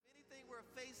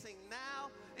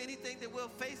anything that we'll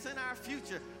face in our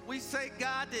future, we say,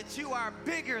 God, that you are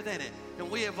bigger than it.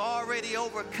 And we have already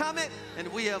overcome it, and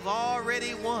we have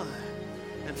already won.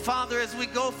 And Father, as we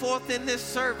go forth in this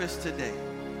service today,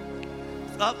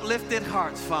 uplifted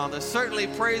hearts, Father, certainly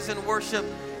praise and worship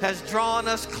has drawn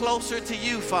us closer to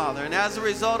you, Father. And as a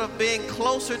result of being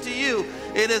closer to you,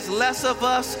 it is less of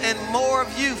us and more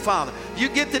of you, Father. You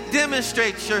get to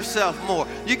demonstrate yourself more.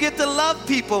 You get to love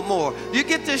people more. You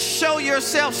get to show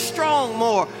yourself strong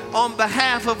more on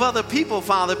behalf of other people,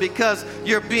 Father, because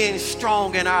you're being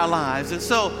strong in our lives. And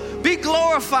so be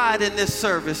glorified in this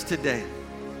service today.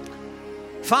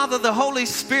 Father, the Holy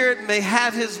Spirit may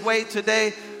have his way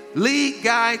today. Lead,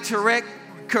 guide, correct,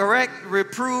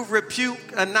 reprove, rebuke,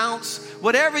 announce,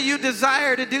 whatever you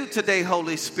desire to do today,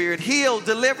 Holy Spirit. Heal,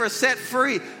 deliver, set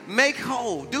free, make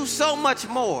whole. Do so much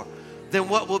more than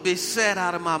what will be said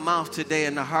out of my mouth today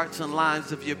in the hearts and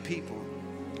lives of your people.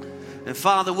 And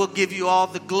Father, we'll give you all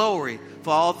the glory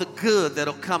for all the good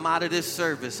that'll come out of this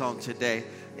service on today.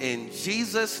 In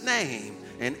Jesus' name.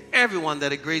 And everyone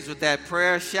that agrees with that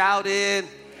prayer shouted.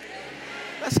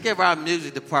 Let's give our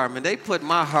music department. They put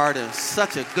my heart in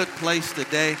such a good place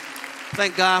today.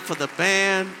 Thank God for the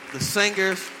band, the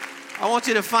singers. I want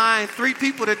you to find 3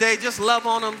 people today. Just love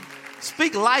on them.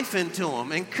 Speak life into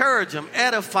them. Encourage them.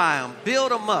 Edify them.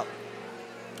 Build them up.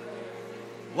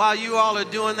 While you all are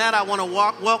doing that, I want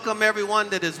to welcome everyone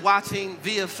that is watching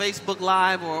via Facebook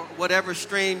Live or whatever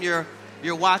stream you're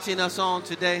watching us on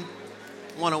today.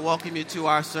 I want to welcome you to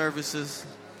our services.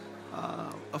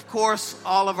 Of course,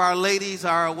 all of our ladies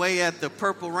are away at the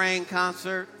Purple Rain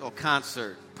concert.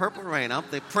 Purple Rain. I'm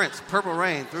the Prince. Purple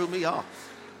Rain threw me off.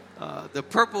 The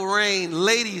Purple Rain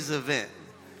ladies event.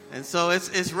 And so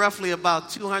it's roughly about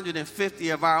 250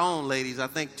 of our own ladies. I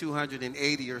think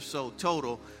 280 or so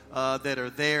total that are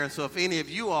there. And so if any of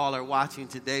you all are watching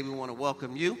today, we want to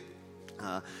welcome you.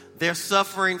 They're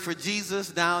suffering for Jesus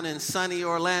down in sunny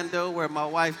Orlando, where my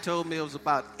wife told me it was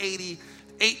about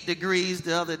 88 degrees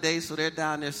the other day, so they're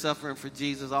down there suffering for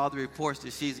Jesus. All the reports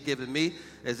that she's given me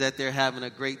is that they're having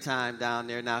a great time down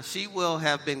there. Now, she will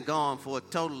have been gone for a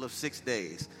total of 6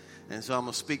 days, and so I'm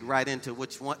going to speak right into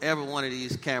whichever one of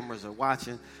these cameras are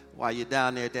watching while you're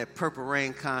down there at that Purple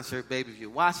Rain concert. Baby, if you're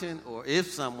watching, or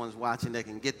if someone's watching that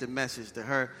can get the message to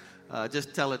her,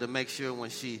 just tell her to make sure when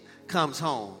she comes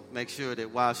home, make sure that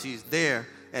while she's there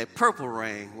at Purple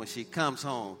Rain, when she comes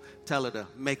home, tell her to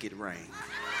make it rain.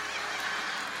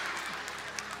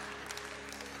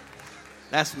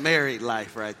 That's married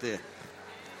life right there.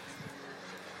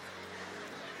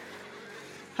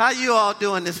 How you all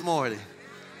doing this morning?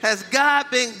 Has God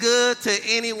been good to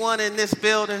anyone in this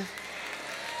building?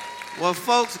 Well,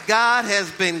 folks, God has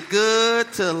been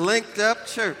good to Linked Up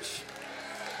Church.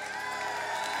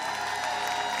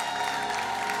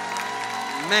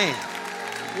 Man,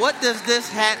 what does this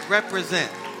hat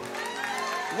represent?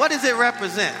 What does it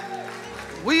represent?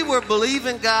 We were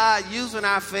believing God, using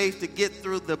our faith to get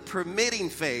through the permitting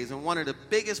phase. And one of the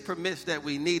biggest permits that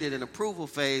we needed, an approval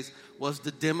phase, was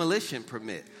the demolition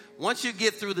permit. Once you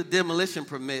get through the demolition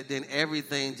permit, then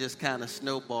everything just kind of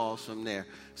snowballs from there.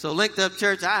 So Linked Up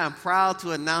Church, I am proud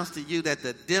to announce to you that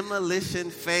the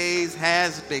demolition phase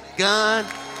has begun.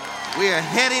 We are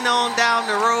heading on down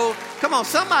the road. Come on,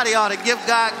 somebody ought to give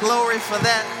God glory for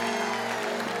that.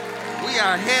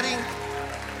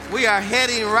 We are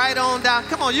heading right on down.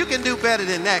 Come on, you can do better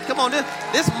than that. Come on,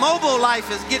 this mobile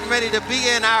life is getting ready to be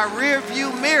in our rear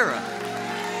view mirror.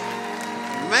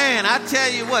 Man, I tell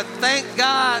you what, thank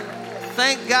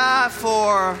God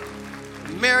for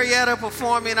Marietta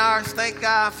Performing Arts. Thank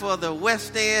God for the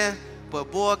West End. But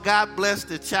boy, God bless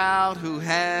the child who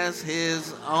has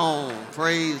his own.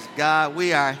 Praise God.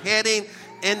 We are heading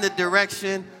in the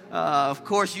direction. Of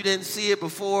course, you didn't see it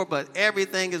before, but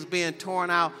everything is being torn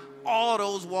out. All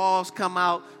those walls come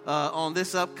out on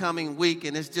this upcoming week,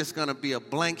 and it's just going to be a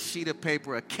blank sheet of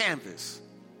paper, a canvas,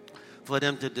 for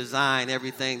them to design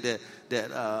everything that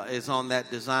is on that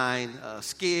design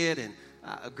skid and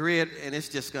grid. And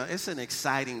it's an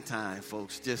exciting time,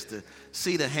 folks, just to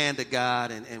see the hand of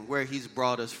God and where he's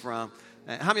brought us from.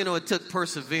 How many know it took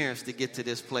perseverance to get to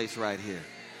this place right here?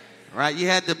 Right? You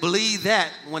had to believe that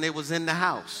when it was in the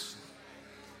house.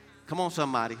 Come on,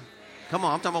 somebody. Come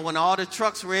on, I'm talking about when all the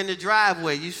trucks were in the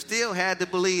driveway, you still had to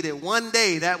believe that one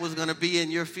day that was going to be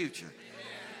in your future.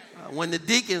 When the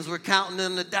deacons were counting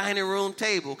on the dining room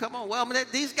table. Come on, well,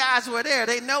 these guys were there.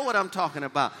 They know what I'm talking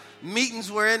about.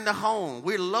 Meetings were in the home.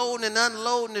 We're loading and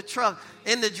unloading the truck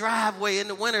in the driveway in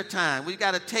the wintertime. We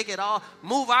got to take it all,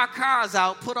 move our cars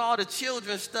out, put all the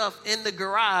children's stuff in the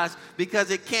garage because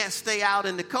it can't stay out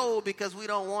in the cold because we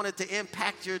don't want it to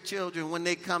impact your children when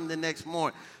they come the next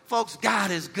morning. Folks, God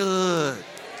is good.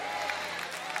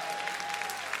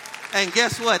 And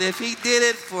guess what? If he did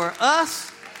it for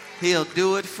us, he'll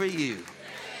do it for you.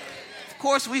 Of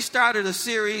course, we started a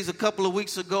series a couple of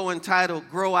weeks ago entitled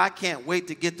Grow. I can't wait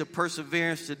to get to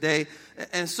perseverance today.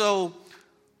 And so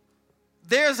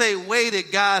there's a way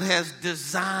that God has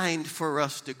designed for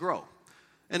us to grow.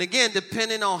 And again,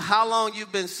 depending on how long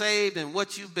you've been saved and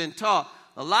what you've been taught,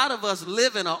 a lot of us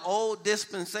live in an old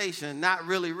dispensation, not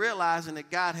really realizing that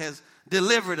God has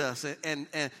delivered us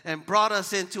and brought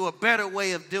us into a better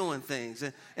way of doing things.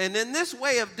 And in this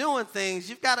way of doing things,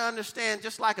 you've got to understand,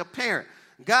 just like a parent,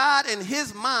 God in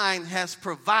his mind has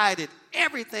provided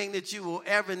everything that you will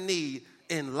ever need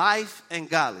in life and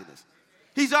godliness.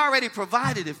 He's already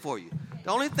provided it for you. The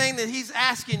only thing that he's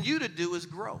asking you to do is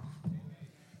grow.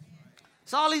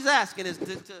 So all he's asking is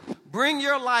to bring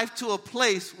your life to a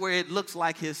place where it looks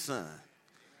like his son.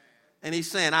 And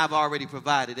he's saying, I've already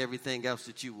provided everything else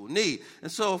that you will need.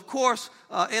 And so, of course,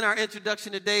 in our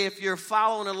introduction today, if you're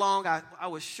following along, I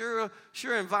would sure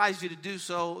advise you to do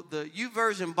so. The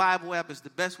YouVersion Bible app is the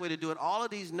best way to do it. All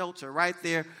of these notes are right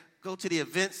there. Go to the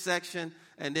events section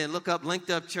and then look up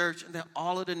Linked Up Church, and then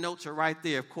all of the notes are right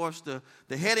there. Of course, the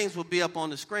headings will be up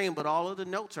on the screen, but all of the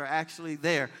notes are actually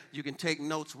there. You can take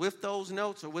notes with those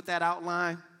notes or with that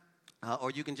outline.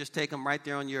 Or you can just take them right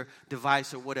there on your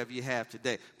device or whatever you have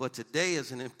today. But today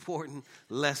is an important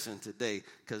lesson today.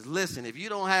 Because listen, if you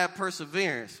don't have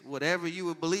perseverance, whatever you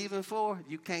were believing for,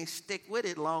 you can't stick with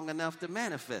it long enough to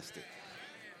manifest it.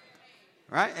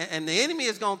 Right? And the enemy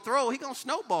is going to he's going to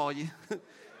snowball you.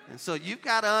 And so you've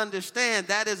got to understand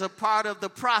that is a part of the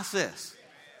process.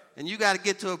 And you got to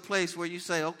get to a place where you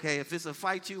say, okay, if it's a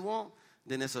fight you want,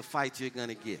 then it's a fight you're going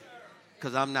to get.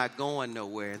 Because I'm not going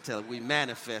nowhere until we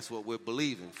manifest what we're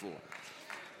believing for.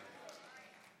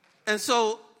 And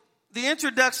so the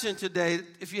introduction today,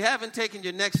 if you haven't taken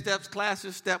your Next Steps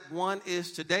classes, step 1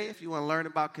 is today. If you want to learn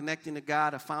about connecting to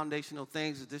God, the foundational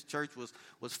things that this church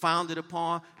was founded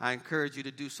upon, I encourage you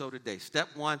to do so today. Step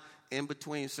 1, in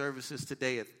between services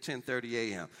today at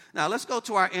 10:30 a.m. Now let's go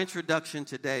to our introduction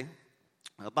today.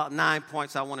 About 9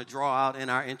 points I want to draw out in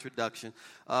our introduction.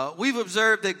 We've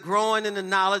observed that growing in the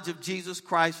knowledge of Jesus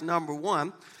Christ, number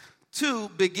 1. 2,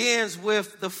 begins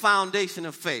with the foundation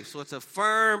of faith. So it's a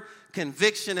firm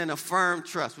conviction and a firm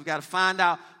trust. We've got to find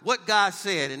out what God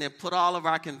said and then put all of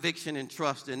our conviction and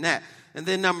trust in that. And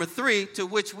then number 3, to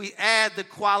which we add the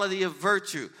quality of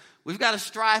virtue. We've got to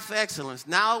strive for excellence.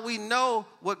 Now we know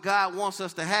what God wants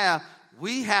us to have.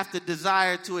 We have to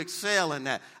desire to excel in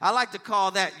that. I like to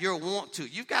call that your want to.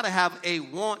 You've got to have a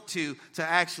want to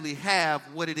actually have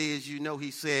what it is you know he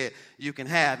said you can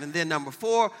have. And then number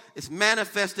 4, it's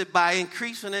manifested by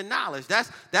increasing in knowledge.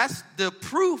 That's the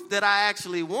proof that I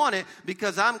actually want it,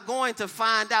 because I'm going to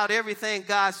find out everything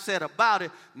God said about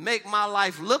it, make my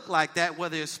life look like that,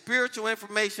 whether it's spiritual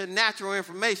information, natural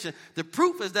information. The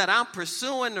proof is that I'm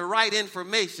pursuing the right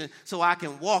information so I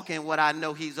can walk in what I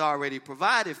know he's already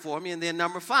provided for me. And then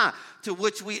number 5, to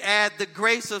which we add the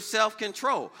grace of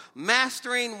self-control,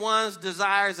 mastering one's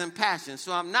desires and passions.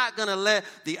 So I'm not going to let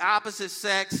the opposite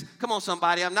sex, come on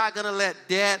somebody, I'm not going to let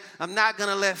debt, I'm not going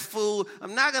to let food,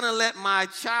 I'm not going to let my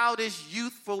childish,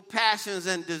 youthful passions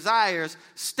and desires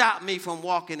stop me from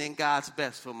walking in God's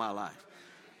best for my life.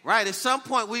 Right? At some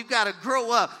point, we've got to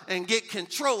grow up and get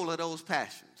control of those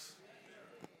passions.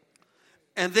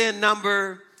 And then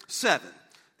number 7.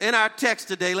 In our text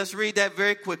today, let's read that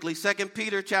very quickly. 2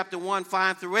 Peter chapter 1,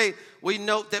 5 through 8, we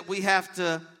note that we have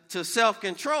to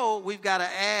self-control, we've got to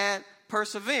add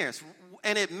perseverance.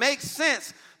 And it makes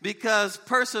sense because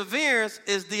perseverance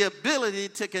is the ability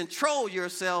to control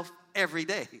yourself every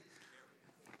day.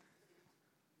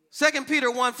 2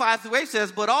 Peter 1, 5 through 8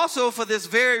 says, but also for this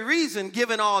very reason,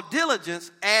 given all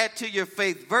diligence, add to your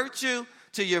faith virtue,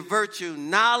 to your virtue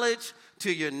knowledge,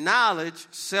 to your knowledge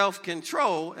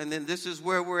self-control, and then this is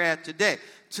where we're at today,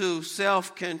 to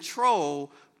self-control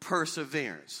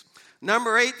perseverance.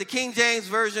 Number 8, the King James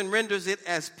Version renders it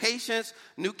as patience.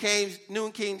 New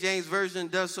King James Version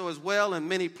does so as well in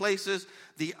many places.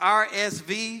 The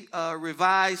RSV,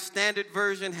 Revised Standard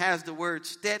Version, has the word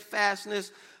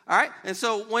steadfastness. All right, and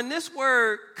so when this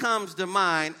word comes to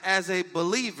mind as a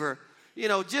believer, you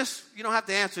don't have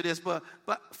to answer this, but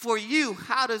for you,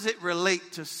 how does it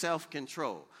relate to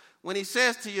self-control? When he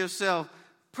says to yourself,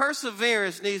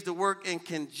 perseverance needs to work in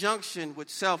conjunction with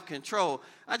self-control.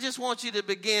 I just want you to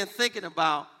begin thinking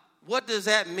about what does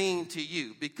that mean to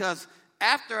you? Because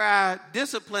after I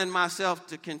discipline myself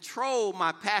to control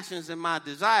my passions and my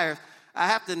desires, I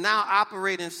have to now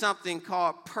operate in something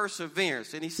called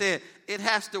perseverance. And he said it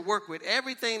has to work with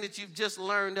everything that you've just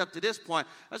learned up to this point.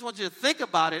 I just want you to think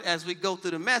about it as we go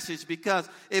through the message because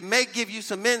it may give you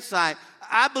some insight.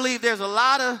 I believe there's a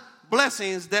lot of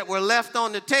blessings that were left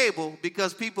on the table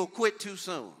because people quit too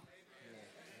soon.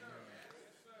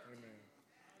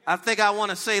 I think I want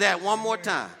to say that one more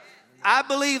time. I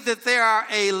believe that there are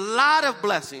a lot of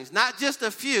blessings, not just a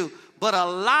few, but a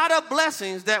lot of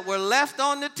blessings that were left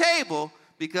on the table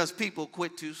because people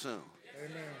quit too soon.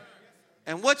 Amen.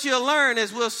 And what you'll learn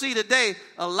is we'll see today,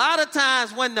 a lot of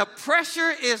times when the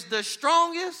pressure is the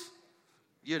strongest,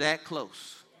 you're that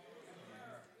close.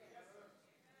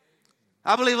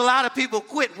 I believe a lot of people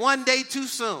quit one day too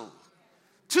soon,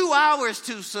 2 hours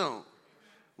too soon,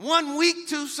 1 week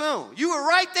too soon. You were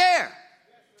right there.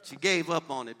 But you gave up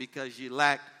on it because you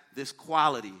lacked this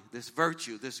quality, this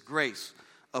virtue, this grace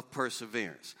of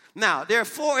perseverance. Now, there are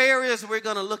 4 areas we're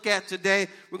going to look at today.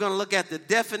 We're going to look at the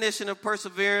definition of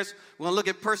perseverance. We're going to look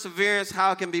at perseverance,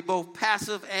 how it can be both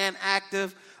passive and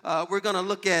active. We're going to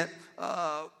look at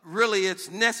really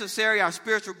it's necessary. Our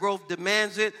spiritual growth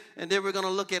demands it. And then we're going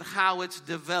to look at how it's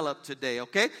developed today,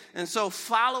 okay? And so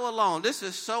follow along. This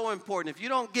is so important. If you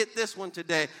don't get this one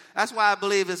today, that's why I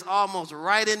believe it's almost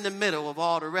right in the middle of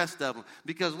all the rest of them.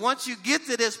 Because once you get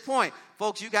to this point,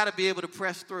 folks, you got to be able to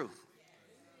press through.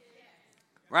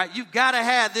 Right? You've got to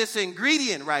have this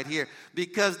ingredient right here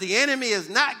because the enemy is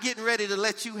not getting ready to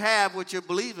let you have what you're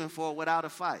believing for without a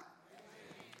fight.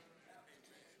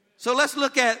 So let's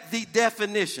look at the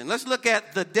definition. Let's look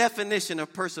at the definition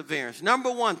of perseverance. Number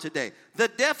 1 today, the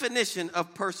definition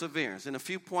of perseverance. And a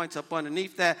few points up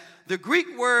underneath that. The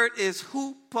Greek word is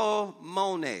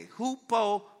hupomone.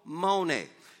 Hupomone.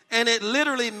 And it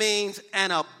literally means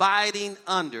an abiding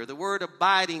under. The word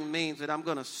abiding means that I'm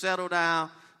going to settle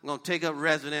down. I'm going to take up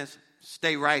residence,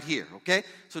 stay right here, okay?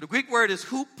 So the Greek word is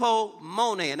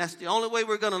hupomone, and that's the only way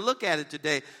we're going to look at it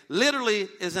today. Literally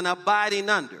is an abiding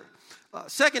under.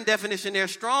 Second definition there,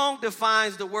 Strong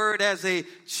defines the word as a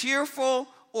cheerful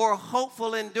or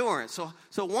hopeful endurance.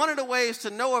 So one of the ways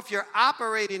to know if you're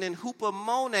operating in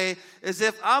hupomone is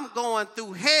if I'm going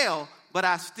through hell, but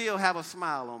I still have a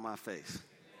smile on my face.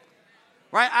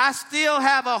 Right? I still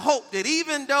have a hope that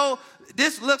even though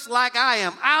this looks like I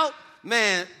am out,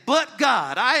 man, but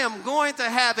God, I am going to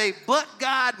have a but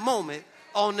God moment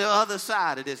on the other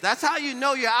side of this. That's how you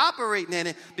know you're operating in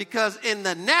it, because in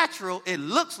the natural, it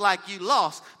looks like you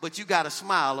lost, but you got a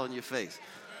smile on your face.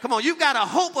 Come on, you got a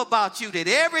hope about you that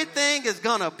everything is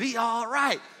going to be all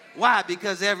right. Why?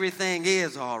 Because everything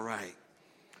is all right.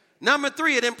 Number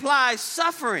 3, it implies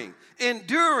suffering,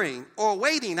 enduring, or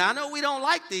waiting. Now, I know we don't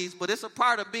like these, but it's a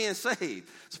part of being saved.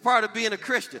 It's part of being a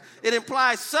Christian. It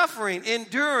implies suffering,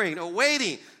 enduring, or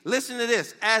waiting. Listen to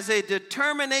this. As a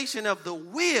determination of the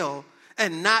will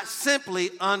and not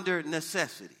simply under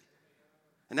necessity.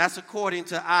 And that's according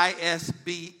to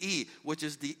ISBE, which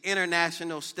is the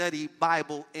International Study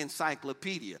Bible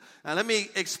Encyclopedia. Now, let me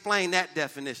explain that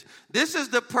definition. This is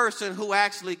the person who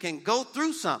actually can go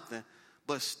through something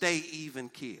but stay even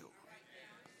keeled.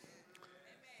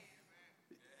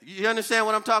 You understand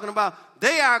what I'm talking about?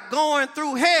 They are going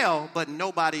through hell, but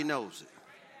nobody knows it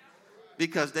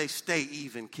because they stay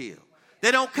even keeled. They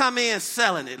don't come in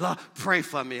selling it. Lord, pray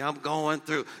for me. I'm going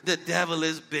through. The devil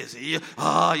is busy. You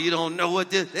don't know what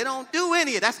this. They don't do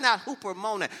any of it. That's not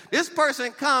hupomone. This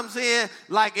person comes in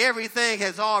like everything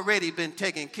has already been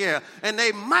taken care of. And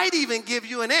they might even give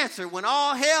you an answer when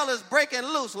all hell is breaking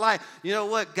loose. Like, you know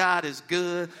what? God is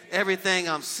good. Everything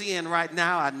I'm seeing right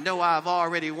now, I know I've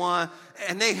already won.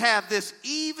 And they have this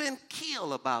even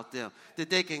keel about them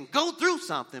that they can go through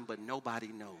something, but nobody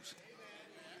knows it.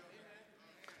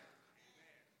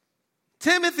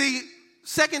 2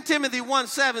 Timothy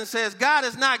 1:7 says, God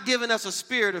has not given us a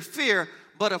spirit of fear,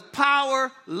 but of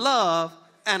power, love,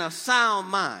 and a sound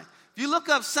mind. If you look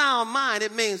up sound mind,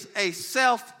 it means a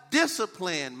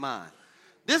self-disciplined mind.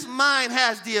 This mind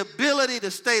has the ability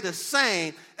to stay the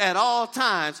same at all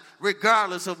times,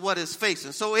 regardless of what it's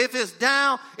facing. So if it's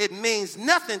down, it means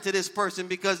nothing to this person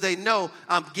because they know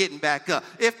I'm getting back up.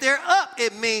 If they're up,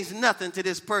 it means nothing to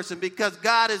this person because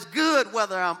God is good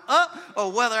whether I'm up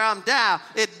or whether I'm down.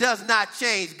 It does not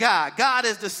change God. God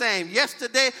is the same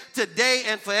yesterday, today,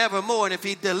 and forevermore. And if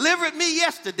he delivered me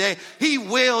yesterday, he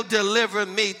will deliver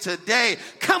me today.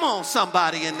 Come on,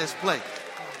 somebody in this place.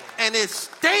 And it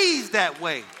stays that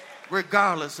way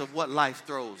regardless of what life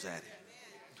throws at it.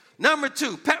 Number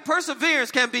two,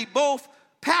 perseverance can be both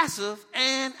passive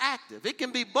and active. It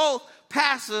can be both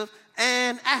passive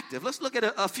and active. Let's look at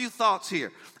a few thoughts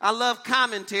here. I love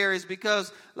commentaries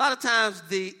because a lot of times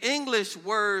the English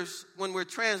words, when we're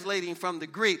translating from the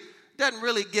Greek, doesn't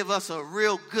really give us a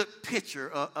real good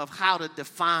picture of how to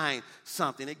define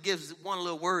something. It gives one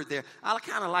little word there. I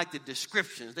kind of like the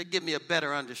descriptions. They give me a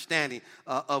better understanding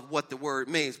of what the word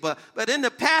means. But in the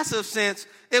passive sense,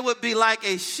 it would be like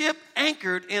a ship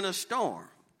anchored in a storm,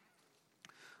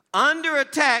 under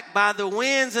attack by the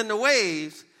winds and the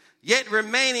waves, yet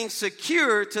remaining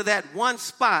secure to that one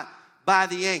spot by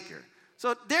the anchor.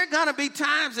 So there are going to be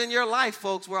times in your life,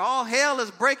 folks, where all hell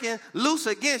is breaking loose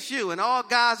against you, and all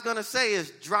God's going to say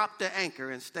is drop the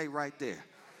anchor and stay right there.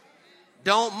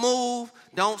 Don't move,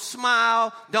 don't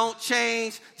smile, don't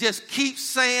change. Just keep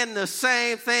saying the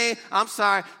same thing.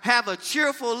 Have a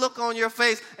cheerful look on your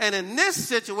face. And in this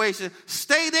situation,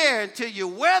 stay there until you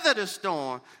weather the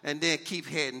storm and then keep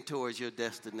heading towards your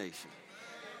destination.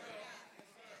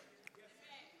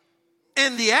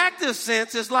 In the active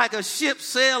sense, it's like a ship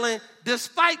sailing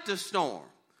despite the storm.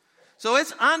 So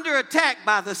it's under attack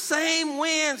by the same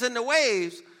winds and the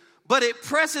waves, but it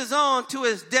presses on to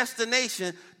its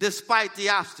destination despite the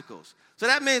obstacles. So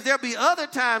that means there'll be other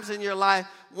times in your life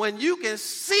when you can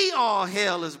see all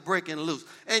hell is breaking loose.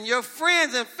 And your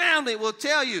friends and family will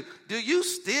tell you, do you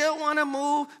still want to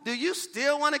move? Do you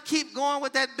still want to keep going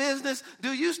with that business?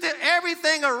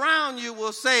 Everything around you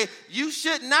will say, you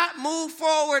should not move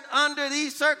forward under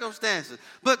these circumstances.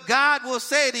 But God will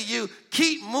say to you,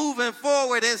 keep moving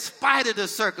forward in spite of the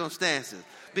circumstances,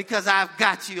 because I've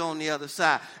got you on the other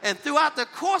side. And throughout the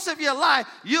course of your life,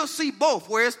 you'll see both,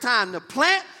 where it's time to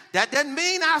plant. That doesn't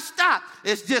mean I stop.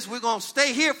 It's just we're going to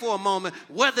stay here for a moment,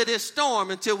 weather this storm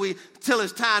until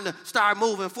it's time to start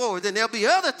moving forward. Then there'll be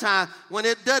other times when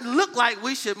it doesn't look like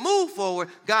we should move forward.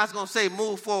 God's going to say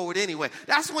move forward anyway.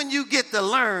 That's when you get to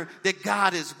learn that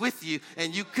God is with you,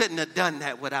 and you couldn't have done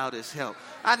that without his help.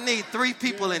 I need 3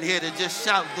 people in here to just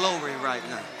shout glory right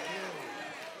now.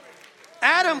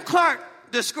 Adam Clark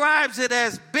describes it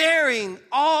as bearing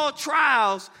all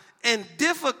trials and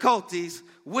difficulties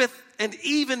with an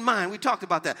even mind. We talked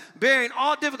about that. Bearing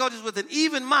all difficulties with an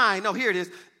even mind. No, here it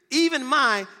is. Even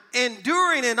mind,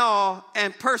 enduring in all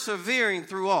and persevering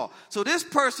through all. So this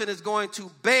person is going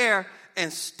to bear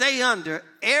and stay under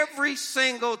every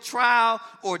single trial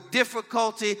or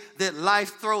difficulty that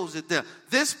life throws at them.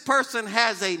 This person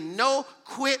has a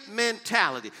no-quit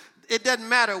mentality. It doesn't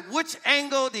matter which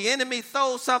angle the enemy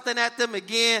throws something at them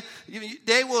again.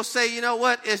 They will say, you know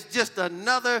what? It's just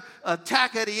another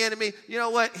attack of the enemy. You know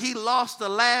what? He lost the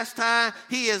last time.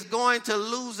 He is going to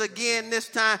lose again this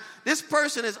time. This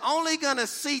person is only going to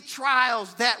see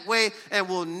trials that way and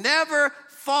will never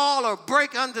fall or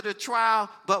break under the trial,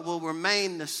 but will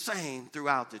remain the same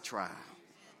throughout the trial.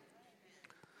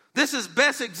 This is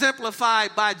best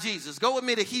exemplified by Jesus. Go with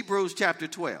me to Hebrews chapter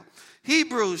 12.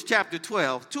 Hebrews chapter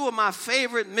 12, 2 of my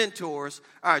favorite mentors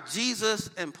are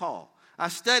Jesus and Paul. I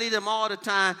study them all the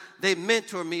time. They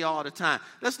mentor me all the time.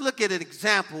 Let's look at an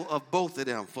example of both of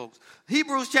them, folks.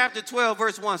 Hebrews chapter 12,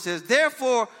 verse 1 says,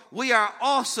 therefore we are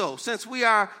also, since we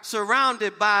are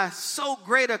surrounded by so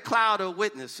great a cloud of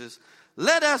witnesses,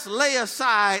 let us lay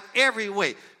aside every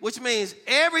weight, which means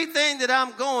everything that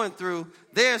I'm going through,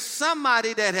 there's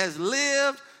somebody that has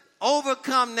lived,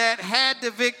 overcome that, had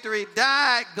the victory,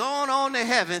 died, gone on to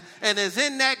heaven, and is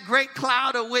in that great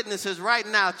cloud of witnesses right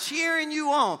now, cheering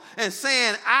you on and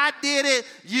saying, I did it,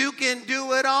 you can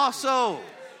do it also.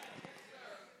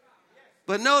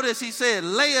 But notice he said,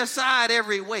 lay aside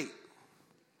every weight.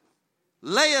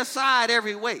 Lay aside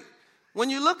every weight.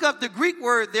 When you look up the Greek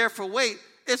word there for weight,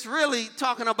 it's really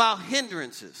talking about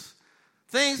hindrances,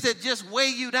 things that just weigh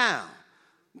you down.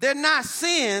 They're not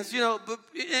sins, but,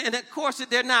 and of course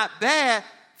they're not bad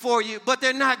for you, but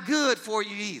they're not good for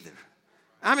you either.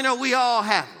 We all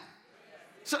have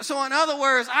them. So in other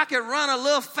words, I can run a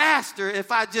little faster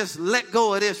if I just let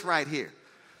go of this right here.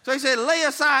 So he said, lay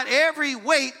aside every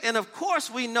weight, and of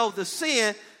course we know the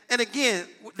sin, and again,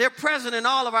 they're present in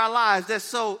all of our lives that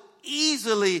so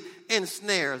easily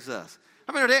ensnares us.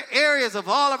 There are areas of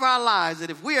all of our lives that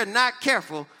if we are not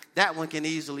careful, that one can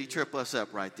easily trip us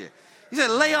up right there. He said,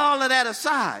 lay all of that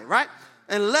aside, right?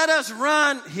 And let us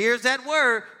run, here's that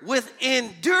word, with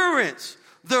endurance,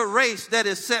 the race that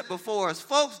is set before us.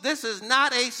 Folks, this is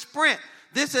not a sprint.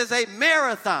 This is a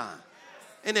marathon.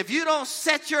 And if you don't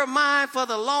set your mind for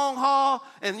the long haul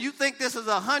and you think this is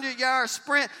a 100-yard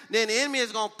sprint, then the enemy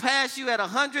is going to pass you at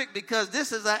 100 because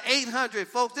this is an 800,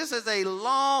 folks. This is a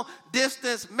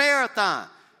long-distance marathon.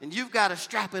 And you've got to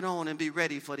strap it on and be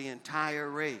ready for the entire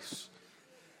race.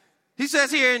 He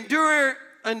says here,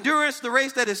 endurance the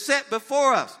race that is set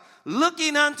before us,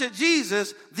 looking unto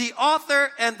Jesus, the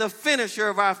author and the finisher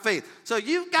of our faith. So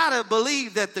you've got to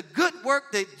believe that the good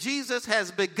work that Jesus has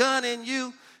begun in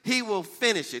you, he will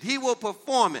finish it. He will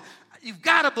perform it. You've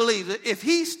got to believe that if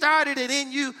he started it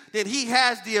in you, then he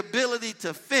has the ability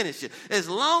to finish it. As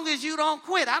long as you don't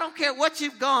quit. I don't care what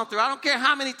you've gone through. I don't care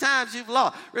how many times you've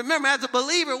lost. Remember, as a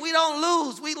believer, we don't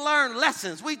lose. We learn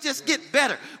lessons. We just get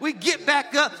better. We get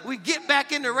back up. We get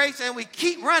back in the race, and we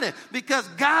keep running because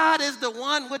God is the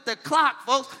one with the clock,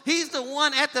 folks. He's the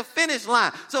one at the finish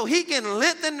line. So he can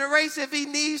lengthen the race if he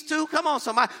needs to. Come on,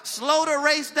 somebody. Slow the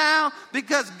race down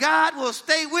because God will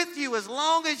stay with you as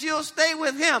long as you'll stay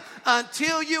with him.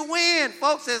 Until you win,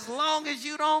 folks, as long as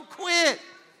you don't quit.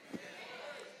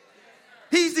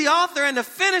 He's the author and the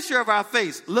finisher of our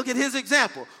faith. Look at his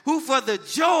example. Who for the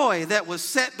joy that was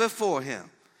set before him.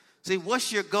 See,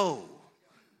 what's your goal?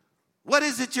 What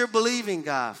is it you're believing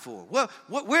God for?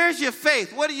 Where's your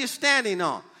faith? What are you standing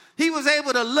on? He was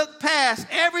able to look past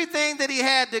everything that he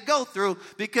had to go through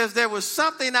because there was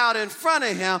something out in front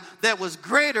of him that was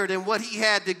greater than what he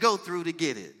had to go through to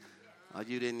get it. Oh,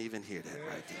 you didn't even hear that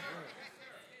right there.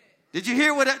 Did you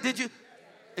hear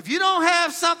if you don't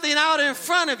have something out in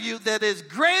front of you that is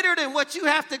greater than what you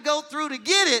have to go through to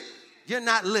get it, you're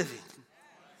not living.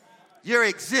 You're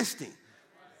existing.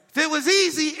 If it was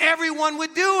easy, everyone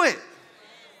would do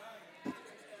it.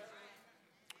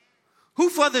 Who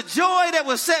for the joy that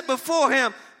was set before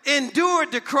him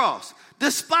endured the cross,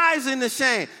 despising the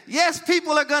shame. Yes,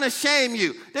 people are going to shame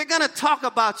you. They're going to talk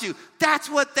about you. That's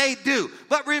what they do.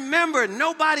 But remember,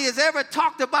 nobody has ever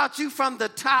talked about you from the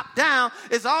top down.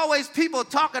 It's always people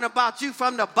talking about you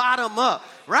from the bottom up,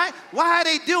 right? Why are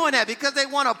they doing that? Because they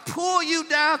want to pull you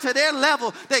down to their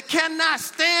level. They cannot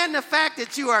stand the fact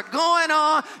that you are going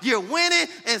on, you're winning,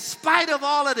 in spite of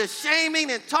all of the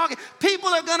shaming and talking. People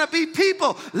are going to be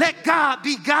people. Let God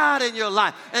be God in your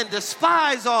life and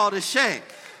despise all the shame.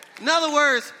 In other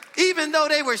words, even though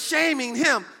they were shaming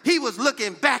him, he was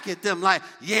looking back at them like,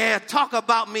 yeah, talk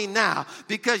about me now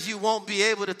because you won't be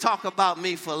able to talk about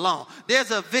me for long.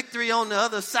 There's a victory on the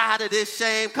other side of this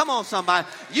shame. Come on, somebody.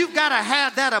 You've got to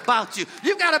have that about you.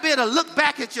 You've got to be able to look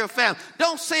back at your family.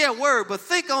 Don't say a word, but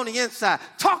think on the inside.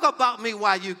 Talk about me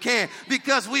while you can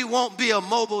because we won't be a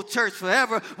mobile church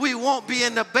forever. We won't be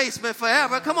in the basement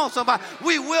forever. Come on, somebody.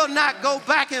 We will not go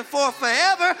back and forth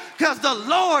forever because the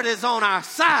Lord is on our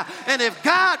side. And if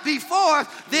God be for us,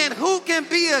 then who can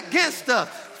be against us?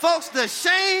 Folks, the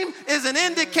shame is an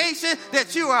indication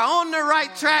that you are on the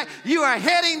right track. You are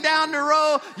heading down the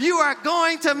road. You are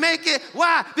going to make it.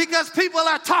 Why? Because people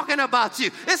are talking about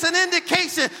you. It's an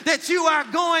indication that you are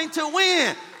going to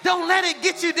win. Don't let it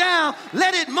get you down.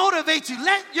 Let it motivate you.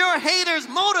 Let your haters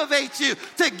motivate you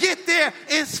to get there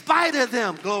in spite of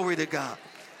them. Glory to God.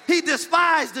 He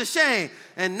despised the shame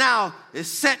and now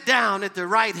is set down at the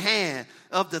right hand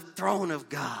of the throne of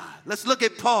God. Let's look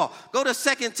at Paul. Go to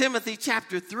 2 Timothy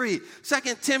chapter 3.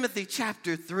 2 Timothy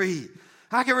chapter 3.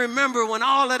 I can remember when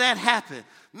all of that happened.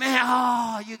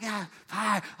 Man, you got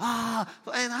fired.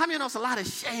 And how many know a lot of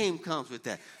shame comes with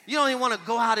that? You don't even want to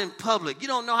go out in public. You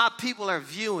don't know how people are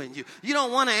viewing you. You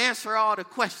don't want to answer all the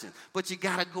questions, but you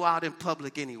got to go out in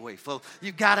public anyway, folks.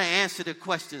 You got to answer the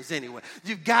questions anyway.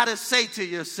 You got to say to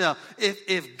yourself,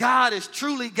 if God is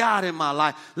truly God in my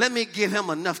life, let me give him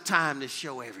enough time to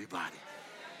show everybody.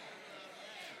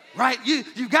 Right?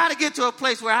 You got to get to a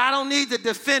place where I don't need to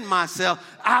defend myself.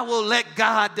 I will let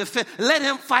God defend. Let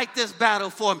him fight this battle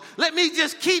for me. Let me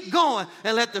just keep going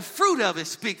and let the fruit of it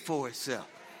speak for itself.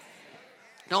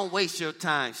 Don't waste your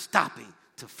time stopping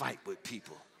to fight with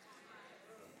people.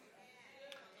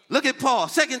 Look at Paul.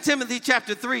 2 Timothy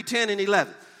chapter 3, 10 and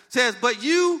 11. Says, but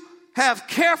you have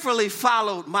carefully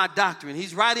followed my doctrine.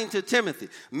 He's writing to Timothy.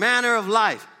 Manner of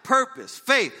life, purpose,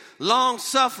 faith,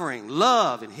 long-suffering,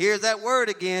 love. And here's that word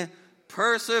again,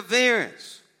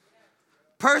 perseverance,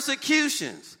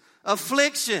 persecutions,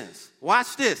 afflictions.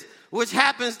 Watch this. Which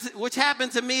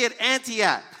happened to me at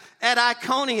Antioch, at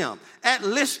Iconium, at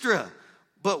Lystra.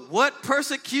 But what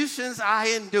persecutions I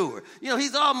endured. You know,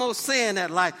 he's almost saying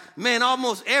that like, man,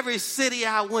 almost every city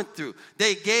I went through,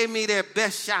 they gave me their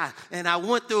best shot, and I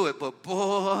went through it. But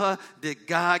boy, did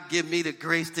God give me the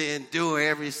grace to endure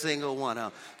every single one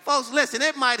of them. Folks, listen,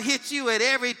 it might hit you at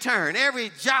every turn,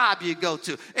 every job you go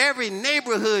to, every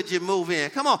neighborhood you move in.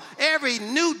 Come on, every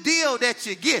new deal that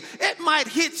you get, it might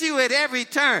hit you at every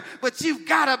turn. But you've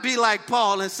got to be like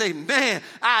Paul and say, man,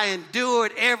 I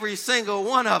endured every single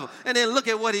one of them. And then look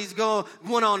at what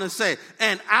went on to say.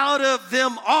 And out of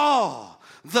them all,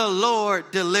 The Lord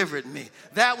delivered me.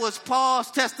 That was Paul's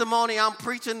testimony. I'm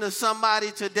preaching to somebody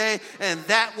today, and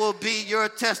that will be your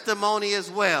testimony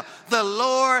as well. The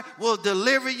Lord will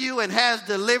deliver you and has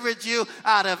delivered you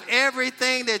out of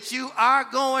everything that you are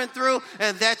going through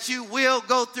and that you will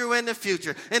go through in the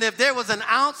future. And if there was an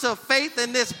ounce of faith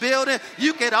in this building,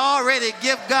 you could already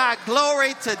give God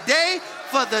glory today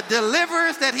for the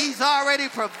deliverance that he's already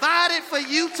provided for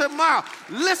you tomorrow.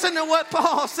 Listen to what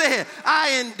Paul said.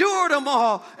 I endured them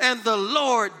all, and the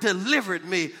Lord delivered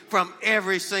me from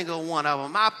every single one of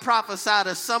them. I prophesy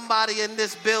to somebody in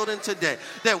this building today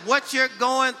that what you're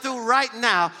going through right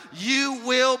now, you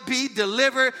will be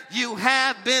delivered. You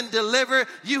have been delivered.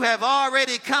 You have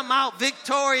already come out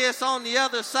victorious on the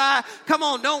other side. Come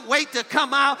on, don't wait to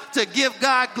come out to give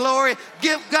God glory.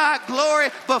 Give God glory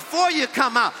before you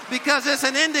come out, because it's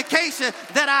an indication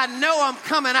that I know I'm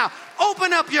coming out.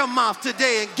 Open up your mouth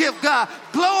today and give God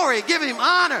glory. Give him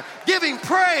honor. Give him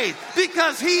praise,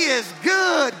 because he is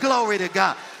good. Glory to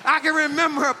God. I can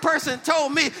remember a person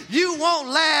told me, you won't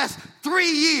last 3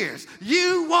 years.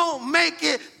 You won't make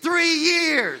it 3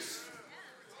 years.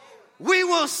 We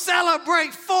will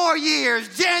celebrate 4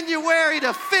 years, January the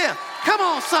 5th. Come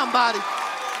on, somebody.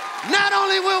 Not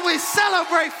only will we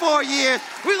celebrate 4 years,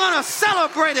 we're going to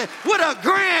celebrate it with a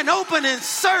grand opening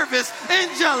service in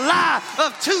July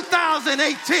of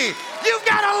 2018. You've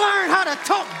got to learn how to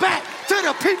talk back to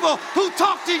the people who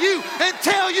talk to you and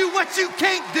tell you what you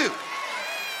can't do.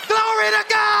 Glory to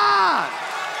God.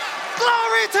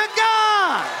 Glory to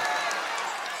God.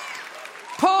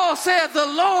 Paul said, the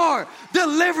Lord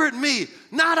delivered me,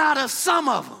 not out of some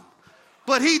of them,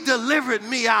 but he delivered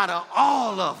me out of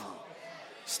all of them.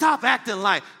 Stop acting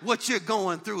like what you're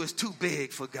going through is too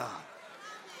big for God.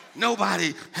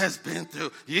 Nobody has been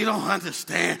through. You don't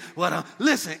understand what I'm...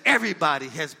 Listen, everybody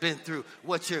has been through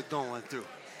what you're going through.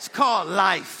 It's called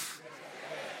life.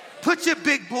 Put your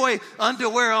big boy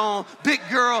underwear on, big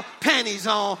girl panties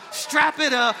on, strap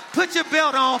it up, put your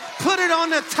belt on, put it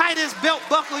on the tightest belt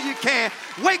buckle you can.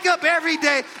 Wake up every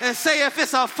day and say, if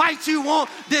it's a fight you want,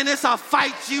 then it's a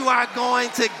fight you are going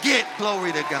to get.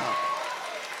 Glory to God.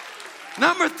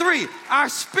 Number 3, our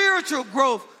spiritual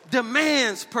growth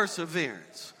demands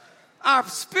perseverance. Our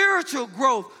spiritual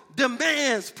growth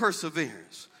demands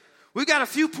perseverance. We got a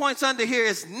few points under here.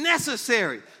 It's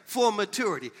necessary for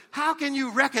maturity. How can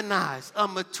you recognize a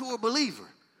mature believer?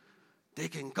 They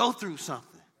can go through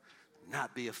something,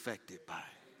 not be affected by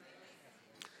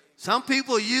it. Some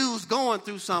people use going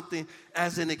through something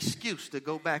as an excuse to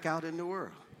go back out in the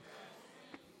world.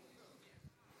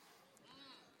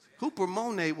 Hooper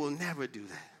Monet will never do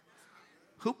that.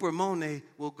 Hooper Monet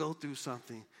will go through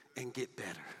something and get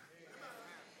better.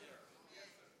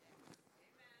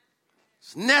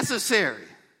 It's necessary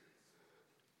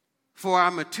for our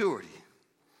maturity.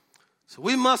 So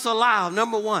we must allow,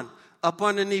 number 1, up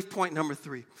underneath point number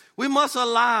 3, we must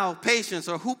allow patience,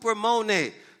 or Hooper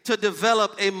Monet, to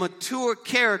develop a mature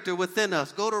character within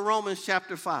us. Go to Romans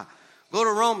chapter 5. Go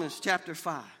to Romans chapter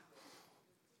 5.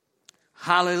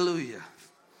 Hallelujah.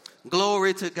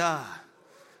 Glory to God.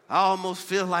 I almost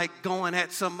feel like going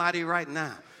at somebody right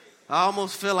now. I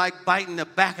almost feel like biting the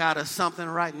back out of something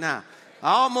right now.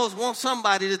 I almost want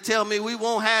somebody to tell me we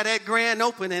won't have that grand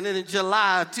opening in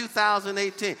July of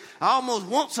 2018. I almost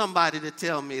want somebody to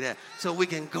tell me that so we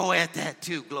can go at that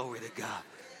too. Glory to God.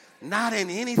 Not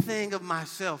in anything of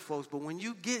myself, folks, but when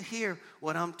you get here,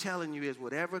 what I'm telling you is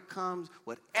whatever comes,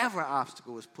 whatever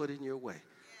obstacle is put in your way,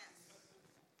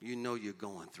 you know you're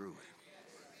going through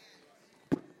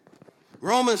it.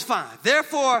 Romans 5.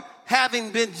 Therefore,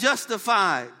 having been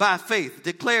justified by faith,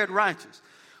 declared righteous,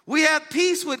 we have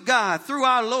peace with God through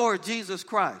our Lord Jesus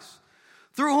Christ,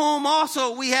 through whom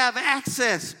also we have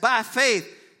access by faith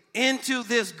into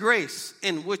this grace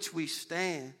in which we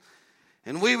stand.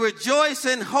 And we rejoice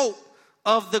in hope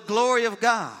of the glory of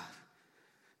God.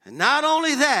 And not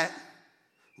only that,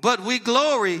 but we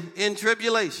glory in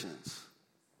tribulations.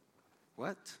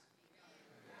 What?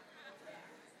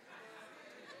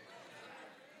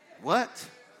 What?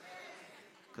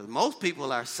 Because most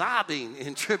people are sobbing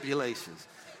in tribulations.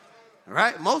 All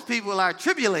right? Most people are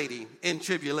tribulating in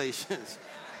tribulations.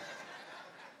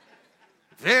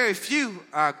 Very few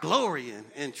are glorying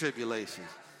in tribulations.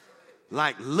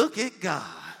 Like, look at God.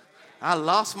 I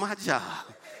lost my job.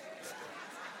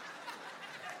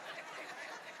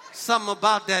 Something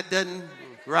about that doesn't,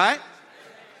 right?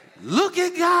 Look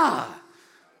at God.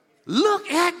 Look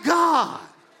at God.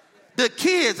 The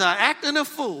kids are acting a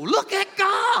fool. Look at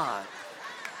God.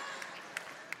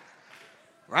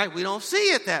 Right? We don't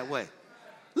see it that way.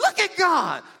 Look at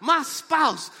God. My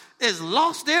spouse has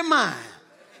lost their mind.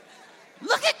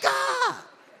 Look at God.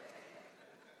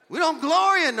 We don't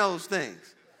glory in those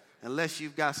things unless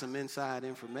you've got some inside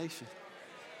information.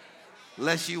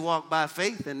 Unless you walk by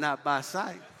faith and not by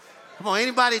sight. Come on,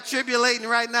 anybody tribulating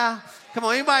right now? Come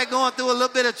on, anybody going through a little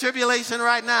bit of tribulation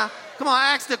right now? Come on,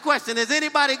 ask the question. Is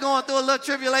anybody going through a little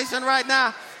tribulation right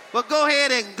now? Well, go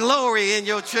ahead and glory in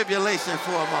your tribulation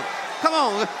for a moment. Come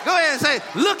on, go ahead and say,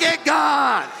 look at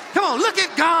God. Come on, look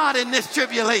at God in this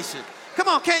tribulation. Come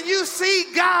on, can you see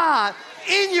God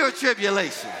in your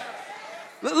tribulation?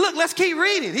 Look, let's keep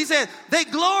reading. He said, they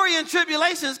glory in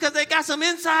tribulations because they got some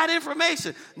inside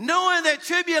information, knowing that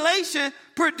tribulation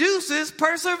produces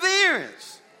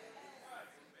perseverance.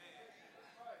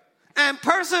 And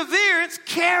perseverance,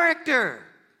 character.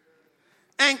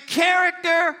 And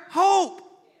character, hope.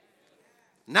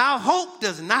 Now, hope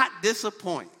does not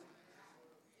disappoint.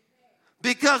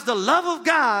 Because the love of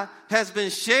God has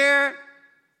been shared,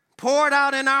 poured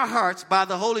out in our hearts by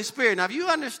the Holy Spirit. Now, if you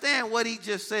understand what he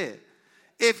just said,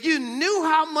 if you knew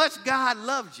how much God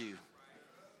loved you,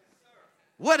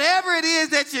 whatever it is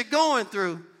that you're going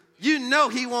through, you know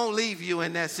he won't leave you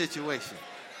in that situation.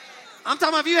 I'm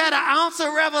talking about if you had an ounce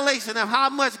of revelation of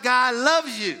how much God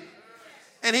loves you,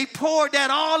 and he poured that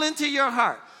all into your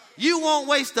heart, you won't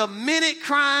waste a minute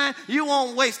crying. You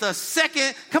won't waste a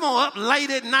second. Come on, up late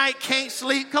at night, can't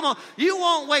sleep. Come on. You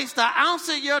won't waste an ounce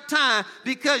of your time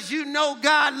because you know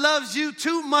God loves you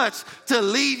too much to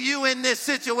leave you in this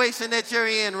situation that you're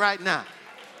in right now.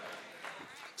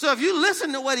 So if you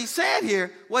listen to what he said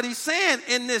here, what he's saying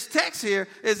in this text here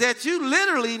is that you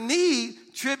literally need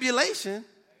tribulation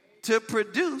to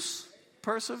produce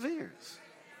perseverance.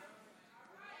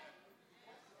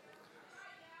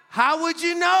 How would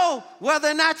you know whether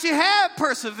or not you have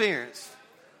perseverance?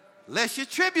 Unless you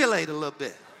tribulate a little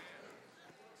bit.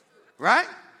 Right?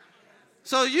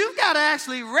 So you've got to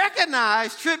actually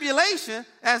recognize tribulation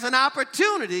as an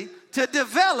opportunity to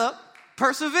develop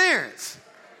perseverance.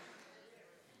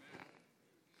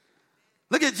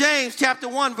 Look at James chapter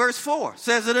 1 verse 4.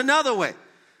 Says it another way.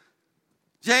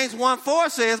 James 1:4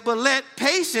 says, but let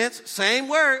patience, same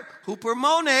word,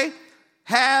 hupermone,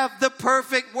 have the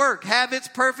perfect work, have its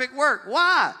perfect work.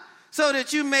 Why? So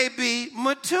that you may be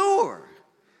mature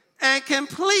and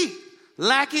complete,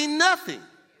 lacking nothing.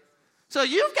 So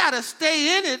you've got to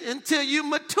stay in it until you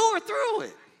mature through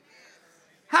it.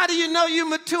 How do you know you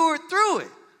matured through it?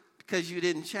 Because you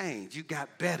didn't change. You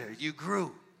got better. You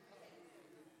grew.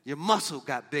 Your muscle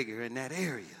got bigger in that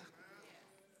area.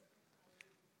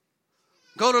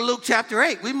 Go to Luke chapter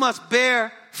 8. We must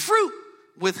bear fruit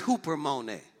with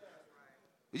hupermone.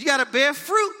 You got to bear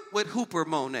fruit with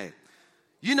hupermone.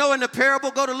 You know in the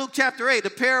parable, go to Luke chapter 8, the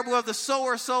parable of the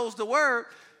sower sows the word.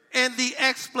 And the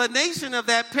explanation of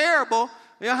that parable,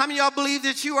 you know, how many of y'all believe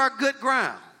that you are good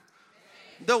ground?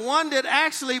 The one that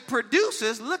actually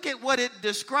produces, look at what it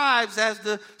describes as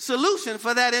the solution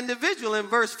for that individual in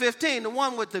verse 15. The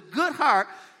one with the good heart,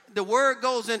 the word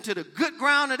goes into the good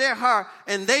ground of their heart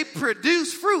and they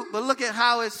produce fruit. But look at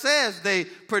how it says they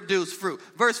produce fruit.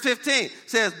 Verse 15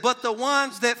 says, but the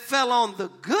ones that fell on the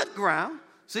good ground,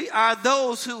 see, are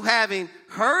those who having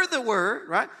heard the word,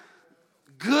 right?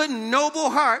 Good, noble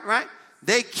heart, right?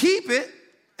 They keep it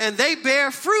and they bear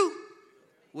fruit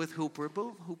with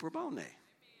hupermone.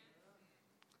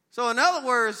 So in other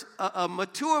words, a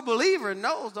mature believer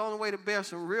knows the only way to bear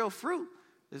some real fruit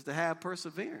is to have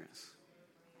perseverance.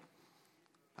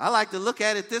 I like to look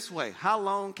at it this way. How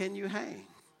long can you hang?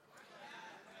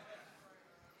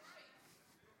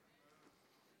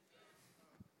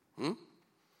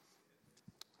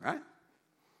 Right?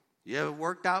 You ever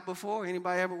worked out before?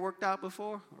 Anybody ever worked out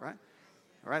before? Right?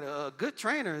 All right. A good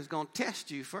trainer is going to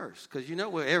test you first because you know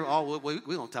we're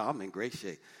going to tell I'm in great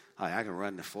shape. All right, I can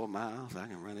run the 4 miles. I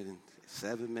can run it in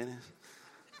 7 minutes.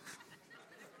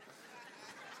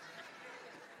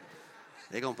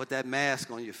 They're going to put that mask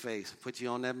on your face, put you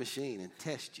on that machine and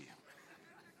test you,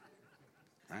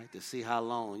 right, to see how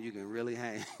long you can really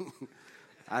hang.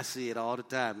 I see it all the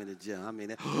time in the gym. I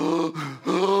mean,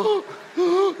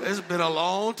 it's been a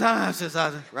long time since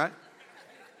right?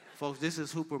 Folks, this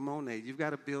is hupermone. You've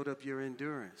got to build up your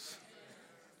endurance,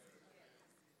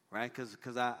 right? Because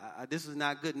this is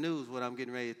not good news, what I'm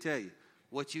getting ready to tell you.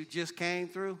 What you just came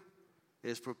through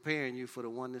is preparing you for the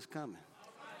one that's coming.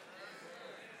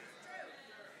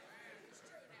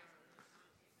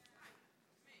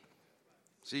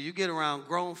 See, you get around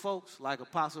grown folks like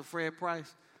Apostle Fred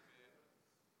Price,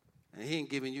 and he ain't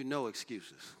giving you no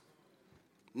excuses.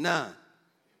 None.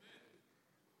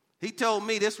 He told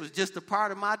me this was just a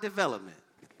part of my development.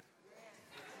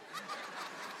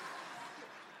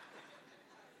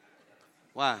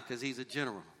 Why? Because he's a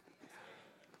general.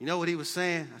 You know what he was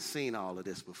saying? I've seen all of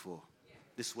this before.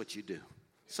 This is what you do.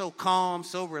 So calm,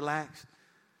 so relaxed.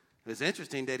 It's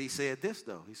interesting that he said this,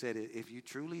 though. He said, if you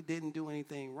truly didn't do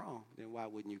anything wrong, then why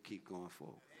wouldn't you keep going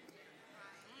forward?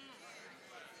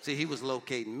 See, he was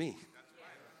locating me.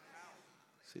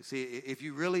 See, if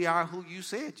you really are who you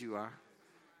said you are,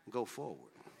 go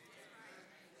forward.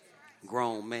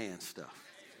 Grown man stuff.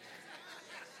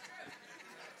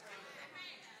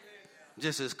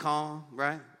 Just as calm,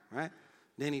 right?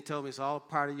 Then he told me it's all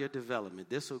part of your development.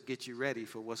 This will get you ready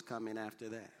for what's coming after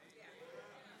that.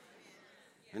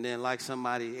 And then like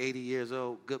somebody 80 years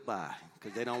old, goodbye,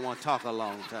 because they don't want to talk a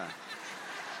long time.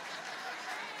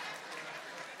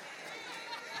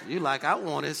 You like, I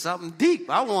wanted something deep.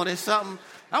 I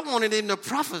wanted him to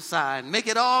prophesy and make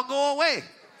it all go away.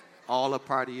 All a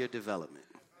part of your development.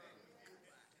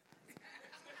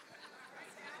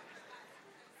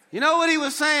 You know what he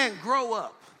was saying? Grow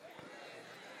up.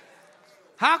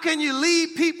 How can you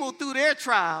lead people through their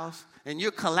trials and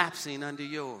you're collapsing under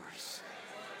yours?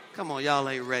 Come on, y'all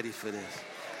ain't ready for this.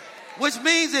 Which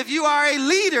means if you are a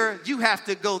leader, you have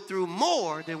to go through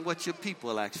more than what your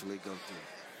people actually go through.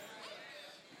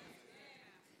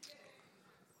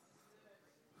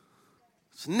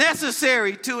 It's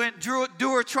necessary to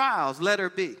endure trials, letter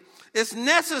B. It's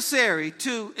necessary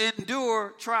to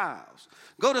endure trials.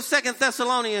 Go to 2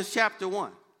 Thessalonians chapter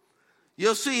 1.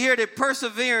 You'll see here that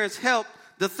perseverance helped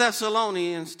the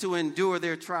Thessalonians to endure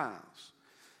their trials.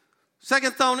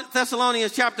 2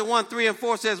 Thessalonians chapter 1, 3 and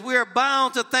 4 says, we are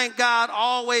bound to thank God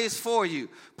always for you.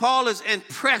 Paul is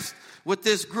impressed with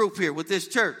this group here, with this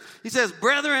church. He says,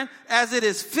 brethren, as it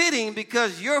is fitting,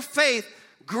 because your faith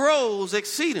grows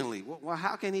exceedingly. Well,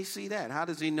 how can he see that? How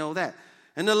does he know that?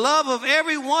 And the love of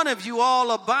every one of you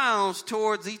all abounds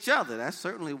towards each other. That's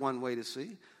certainly one way to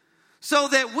see. So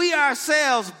that we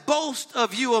ourselves boast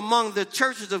of you among the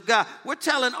churches of God. We're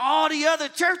telling all the other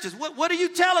churches. What are you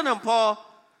telling them, Paul?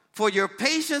 For your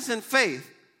patience and faith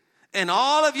and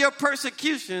all of your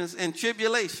persecutions and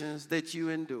tribulations that you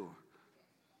endure.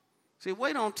 See,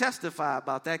 we don't testify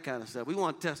about that kind of stuff. We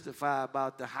want to testify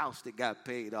about the house that got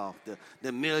paid off, the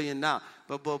 $1 million.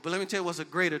 But let me tell you what's a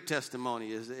greater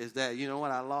testimony is that, you know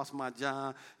what, I lost my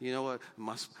job. You know what,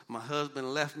 my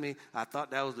husband left me. I thought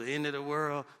that was the end of the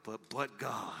world, but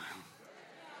God.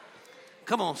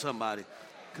 Come on, somebody.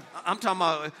 I'm talking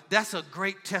about, that's a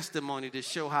great testimony to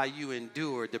show how you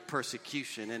endured the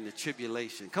persecution and the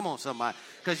tribulation. Come on, somebody.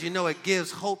 Because you know it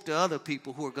gives hope to other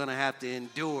people who are going to have to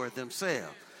endure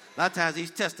themselves. A lot of times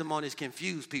these testimonies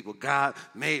confuse people. God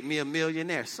made me a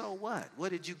millionaire. So what?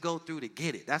 What did you go through to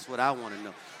get it? That's what I want to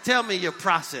know. Tell me your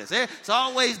process. It's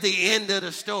always the end of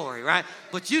the story, right?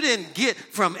 But you didn't get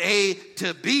from A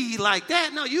to B like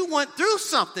that. No, you went through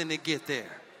something to get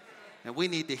there. And we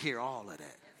need to hear all of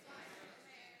that.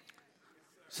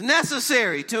 It's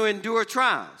necessary to endure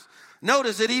trials.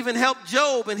 Notice it even helped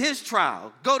Job in his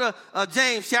trial. Go to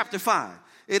James chapter 5.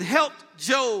 It helped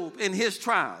Job in his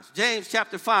trials. James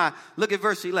chapter 5, look at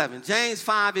verse 11. James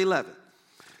 5:11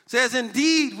 says,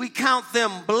 indeed, we count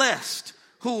them blessed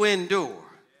who endure.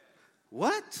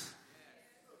 What?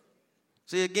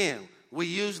 See, again, we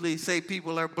usually say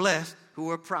people are blessed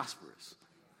who are prosperous.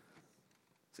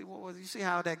 See, you see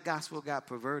how that gospel got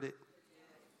perverted?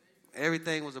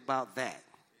 Everything was about that.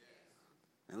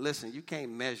 And listen, you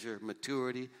can't measure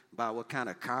maturity by what kind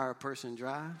of car a person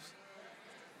drives.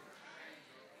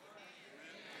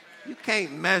 You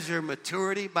can't measure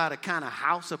maturity by the kind of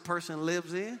house a person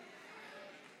lives in.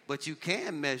 But you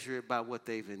can measure it by what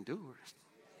they've endured.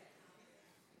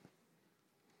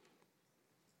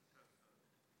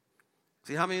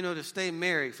 See, how many of you know to stay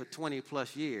married for 20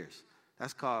 plus years?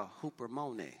 That's called hooper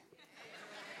money.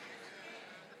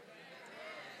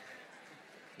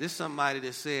 This is somebody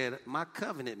that said, my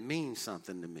covenant means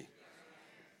something to me.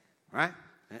 Right?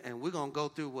 And we're going to go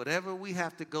through whatever we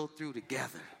have to go through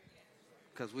together.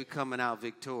 Because we're coming out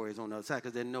victorious on the other side.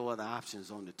 Because there are no other options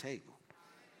on the table.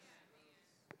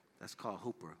 That's called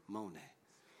hooper money.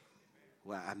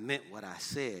 Well, I meant what I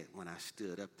said when I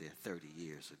stood up there 30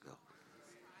 years ago.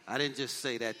 I didn't just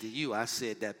say that to you. I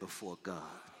said that before God.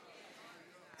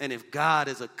 And if God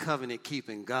is a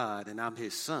covenant-keeping God and I'm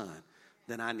his son,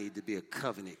 then I need to be a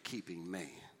covenant-keeping man.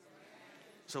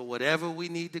 So whatever we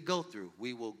need to go through,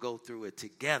 we will go through it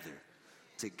together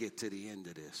to get to the end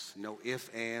of this. No ifs,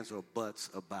 ands, or buts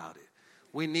about it.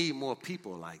 We need more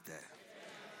people like that.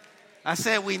 I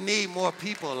said we need more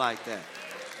people like that.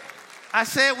 I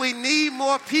said we need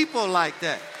more people like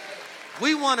that.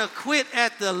 We want to quit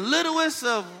at the littlest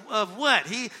of what?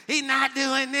 He not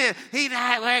doing this. He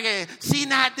not working. She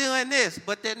not doing this.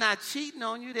 But they're not cheating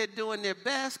on you. They're doing their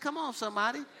best. Come on,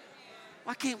 somebody.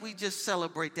 Why can't we just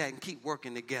celebrate that and keep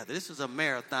working together? This is a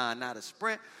marathon, not a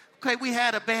sprint. Okay, we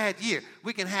had a bad year.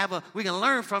 We can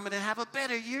learn from it and have a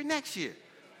better year next year.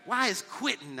 Why is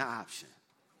quitting the option?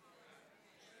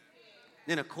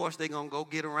 Then, of course, they're going to go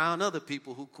get around other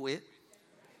people who quit.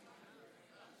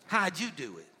 How'd you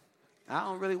do it? I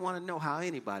don't really want to know how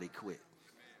anybody quit.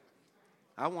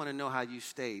 I want to know how you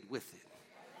stayed with it.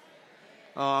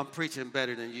 Oh, I'm preaching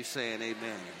better than you saying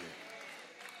amen.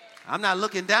 I'm not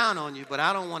looking down on you, but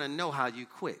I don't want to know how you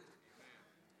quit.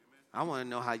 I want to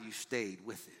know how you stayed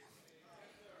with it.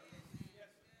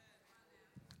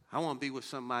 I want to be with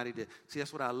somebody that, see,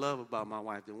 that's what I love about my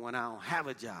wife, that when I don't have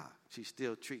a job, she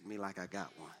still treats me like I got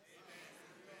one.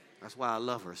 That's why I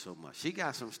love her so much. She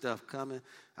got some stuff coming.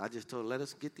 I just told her, let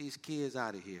us get these kids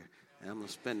out of here. And I'm going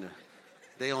to spend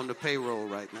they on the payroll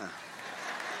right now.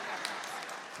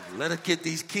 So let us get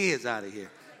these kids out of here.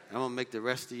 I'm going to make the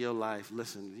rest of your life,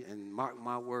 listen, and mark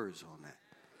my words on that.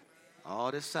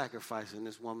 All this sacrificing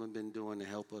this woman been doing to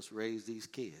help us raise these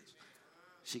kids,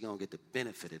 she going to get the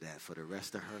benefit of that for the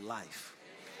rest of her life.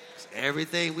 So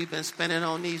everything we've been spending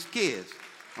on these kids,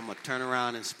 I'm going to turn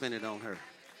around and spend it on her.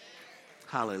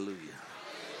 Hallelujah.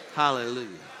 Hallelujah.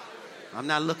 I'm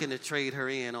not looking to trade her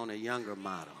in on a younger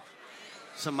model.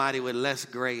 Somebody with less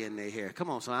gray in their hair. Come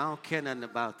on, son, I don't care nothing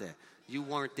about that. You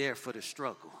weren't there for the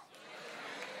struggle.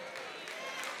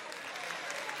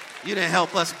 You didn't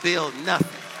help us build nothing.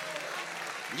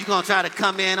 You're going to try to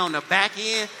come in on the back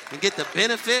end and get the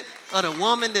benefit of the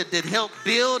woman that helped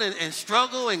build and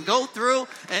struggle and go through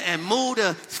and move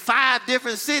to 5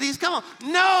 different cities. Come on.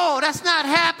 No, that's not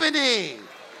happening.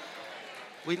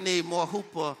 We need more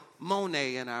Hoopa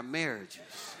Monet in our marriages.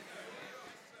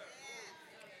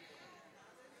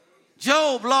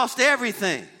 Job lost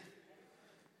everything.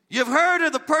 You've heard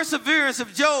of the perseverance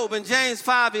of Job in James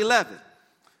 5:11.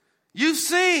 You've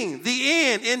seen the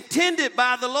end intended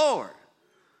by the Lord,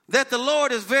 that the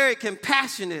Lord is very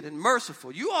compassionate and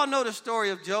merciful. You all know the story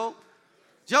of Job.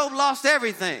 Job lost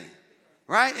everything,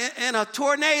 right? In a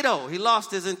tornado, he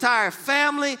lost his entire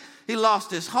family. He lost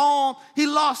his home. He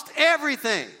lost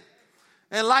everything.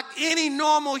 And like any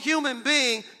normal human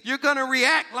being, you're going to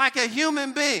react like a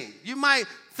human being. You might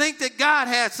think that God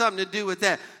had something to do with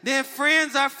that. Then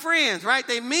friends are friends, right?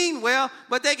 They mean well,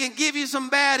 but they can give you some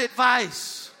bad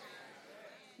advice.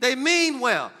 They mean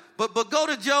well. But go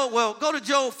to Job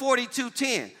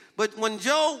 42:10. But when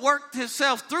Job worked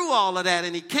himself through all of that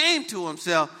and he came to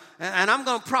himself, and I'm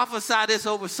going to prophesy this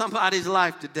over somebody's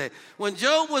life today. When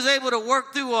Job was able to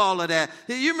work through all of that,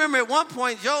 you remember at one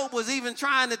point Job was even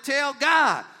trying to tell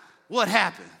God what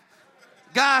happened.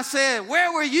 God said,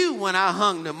 where were you when I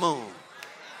hung the moon?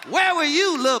 Where were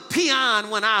you, little peon,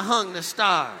 when I hung the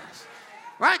stars?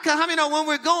 Right? Because when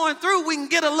we're going through, we can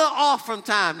get a little off from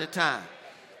time to time.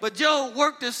 But Job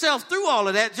worked himself through all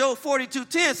of that. Job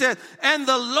 42:10 says, and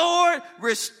the Lord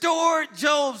restored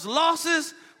Job's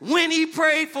losses when he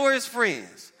prayed for his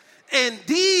friends.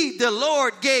 Indeed, the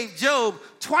Lord gave Job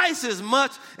twice as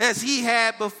much as he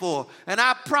had before. And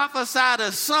I prophesy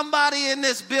to somebody in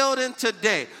this building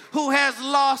today who has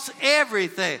lost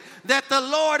everything, that the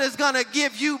Lord is going to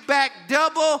give you back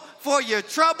double for your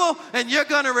trouble, and you're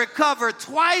going to recover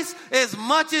twice as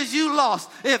much as you lost.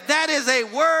 If that is a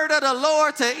word of the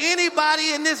Lord to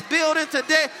anybody in this building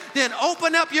today, then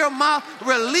open up your mouth,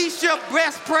 release your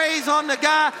best praise on the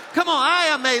God. Come on, I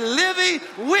am a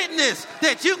living witness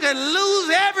that you can lose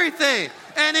everything,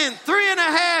 and in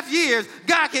 3.5 years,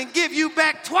 God can give you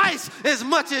back twice as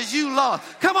much as you lost.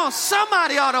 Come on,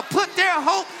 somebody ought to put their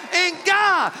hope in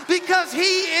God, because he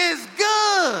is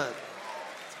good.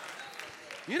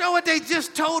 You know what they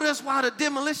just told us while the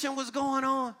demolition was going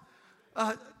on?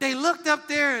 They looked up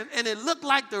there and it looked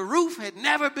like the roof had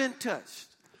never been touched.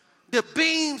 The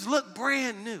beams looked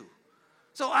brand new.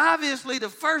 So obviously the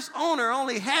first owner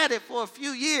only had it for a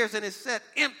few years and it sat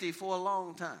empty for a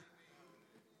long time.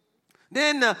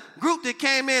 Then the group that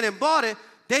came in and bought it,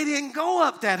 they didn't go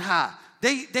up that high.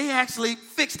 They actually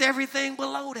fixed everything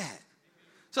below that.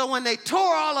 So when they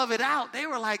tore all of it out, they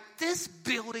were like, this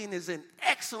building is in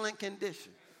excellent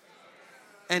condition.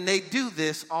 And they do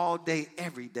this all day,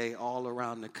 every day, all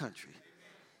around the country.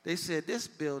 They said this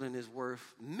building is worth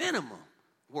minimum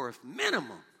 $1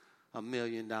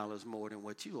 million more than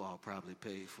what you all probably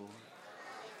paid for.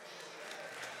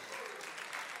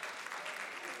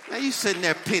 Now you sitting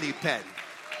there pity-patting.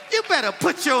 You better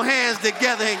put your hands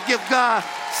together and give God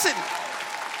sitting.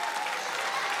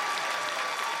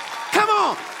 Come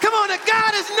on,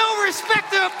 God is no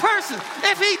respecter of persons.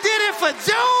 If he did it for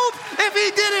Job, if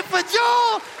he did it for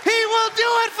Joel, he will do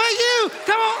it for you.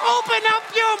 Come on, open up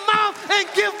your mouth and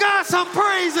give God some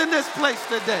praise in this place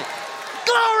today.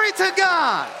 Glory to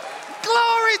God.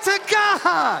 Glory to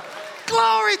God.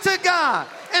 Glory to God.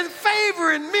 And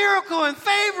favor and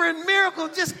miracle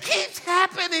just keeps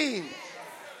happening.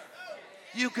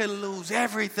 You can lose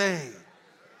everything,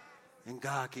 and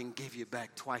God can give you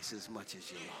back twice as much as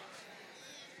you lost.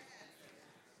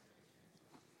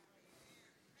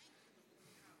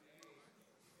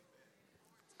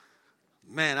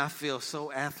 Man, I feel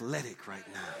so athletic right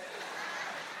now.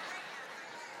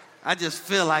 I just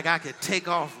feel like I could take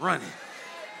off running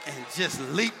and just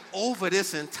leap over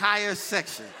this entire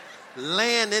section,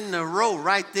 land in the row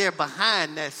right there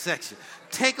behind that section,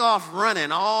 take off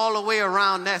running all the way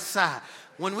around that side.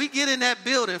 When we get in that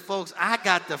building, folks, I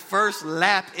got the first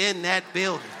lap in that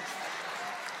building.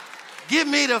 Give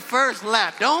me the first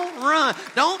lap. Don't run.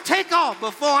 Don't take off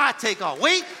before I take off.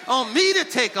 Wait on me to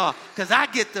take off because I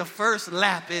get the first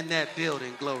lap in that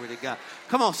building. Glory to God.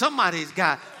 Come on, somebody's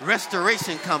got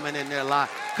restoration coming in their life.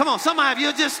 Come on, somebody, if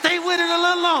you'll just stay with it a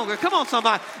little longer. Come on,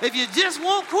 somebody. If you just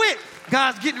won't quit,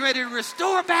 God's getting ready to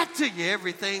restore back to you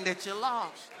everything that you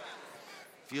lost.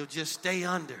 If you'll just stay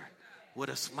under with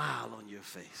a smile on your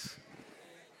face.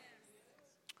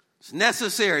 It's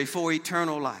necessary for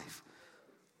eternal life.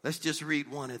 Let's just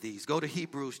read one of these. Go to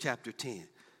Hebrews chapter 10.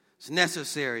 It's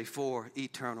necessary for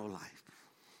eternal life.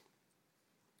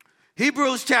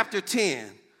 Hebrews chapter 10,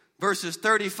 verses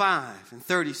 35 and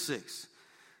 36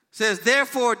 says,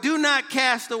 therefore, do not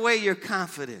cast away your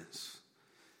confidence,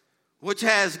 which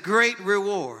has great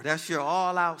reward. That's your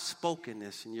all-out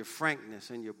spokenness and your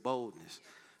frankness and your boldness.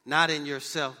 Not in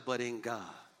yourself, but in God,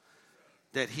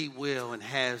 that he will and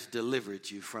has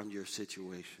delivered you from your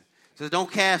situation. So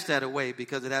don't cast that away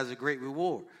because it has a great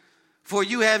reward. For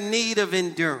you have need of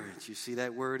endurance. You see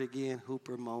that word again?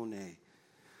 Hupermone.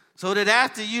 So that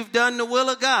after you've done the will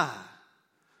of God,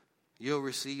 you'll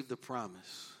receive the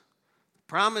promise. The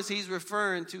promise he's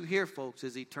referring to here, folks,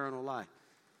 is eternal life.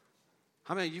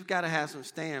 How many? You've got to have some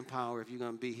staying power if you're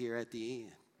going to be here at the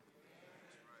end.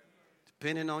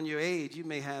 Depending on your age, you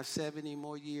may have 70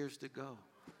 more years to go.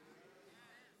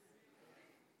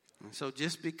 And so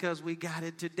just because we got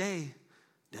it today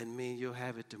doesn't mean you'll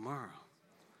have it tomorrow.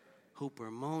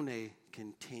 Hupermone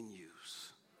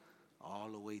continues all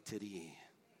the way to the end.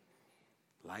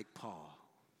 Like Paul,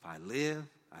 if I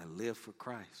live for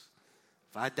Christ.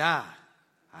 If I die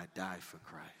for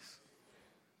Christ.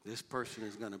 This person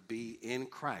is going to be in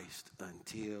Christ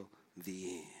until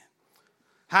the end.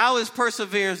 How is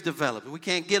perseverance developed? We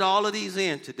can't get all of these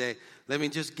in today. Let me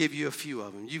just give you a few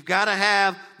of them. You've got to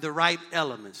have the right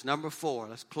elements. Number 4,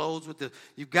 let's close with this.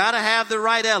 You've got to have the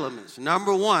right elements.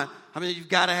 Number 1, you've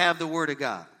got to have the Word of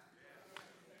God.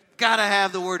 Got to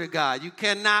have the Word of God. You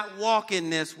cannot walk in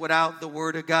this without the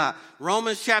Word of God.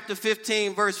 Romans chapter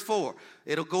 15, verse 4.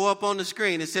 It'll go up on the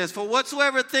screen. It says, for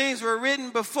whatsoever things were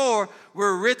written before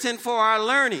were written for our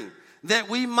learning, that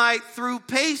we might, through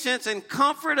patience and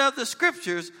comfort of the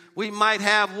Scriptures, we might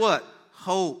have what?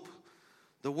 Hope.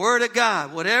 The Word of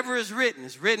God, whatever is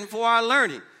written for our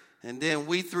learning. And then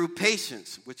we, through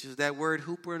patience, which is that word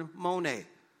hupermone,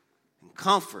 and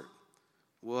comfort,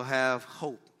 will have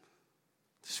hope.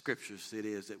 The Scriptures it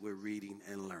is that we're reading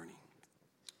and learning.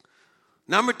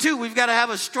 Number 2, we've got to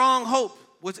have a strong hope,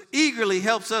 which eagerly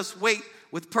helps us wait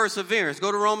with perseverance.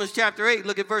 Go to Romans chapter 8,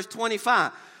 look at verse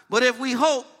 25. But if we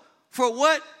hope for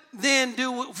what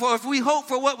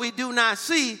we do not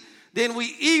see, then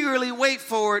we eagerly wait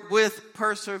for it with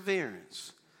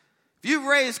perseverance. If you've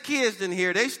raised kids in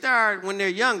here, when they're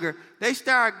younger, they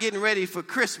start getting ready for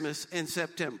Christmas in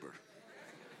September.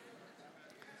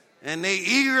 And they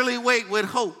eagerly wait with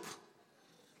hope.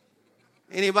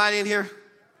 Anybody in here?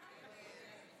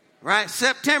 Right?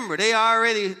 September, they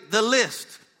already, the list.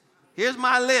 Here's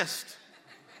my list.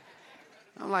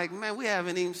 I'm like, man, we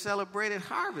haven't even celebrated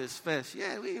Harvest Fest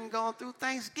yet. We ain't even gone through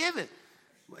Thanksgiving.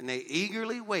 And they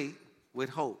eagerly wait with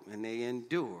hope, and they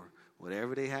endure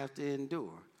whatever they have to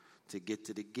endure to get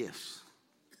to the gifts.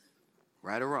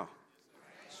 Right or wrong?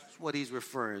 That's what he's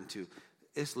referring to.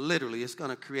 It's going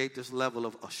to create this level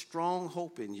of a strong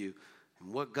hope in you.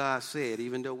 And what God said,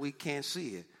 even though we can't see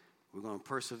it, we're going to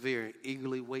persevere and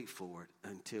eagerly wait for it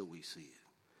until we see it.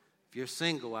 If you're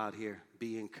single out here,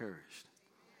 be encouraged.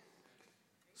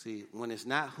 See, when it's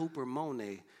not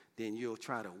hupermone, then you'll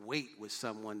try to wait with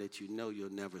someone that you know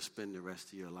you'll never spend the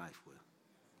rest of your life with.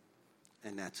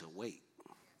 And that's a wait.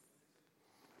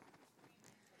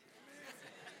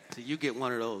 So you get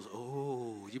one of those,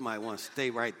 you might want to stay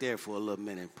right there for a little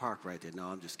minute and park right there. No,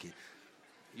 I'm just kidding.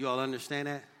 You all understand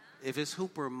that? If it's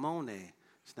hupermone,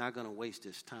 it's not going to waste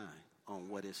its time on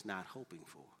what it's not hoping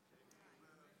for.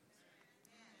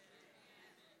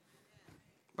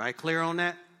 Right? Clear on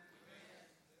that?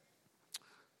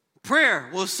 Prayer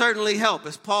will certainly help,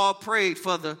 as Paul prayed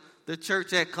for the the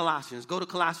church at Colossians. Go to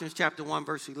Colossians chapter 1,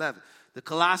 verse 11. The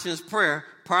Colossians prayer,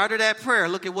 prior to that prayer,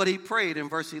 look at what he prayed in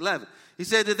verse 11. He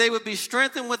said that they would be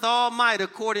strengthened with all might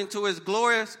according to his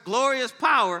glorious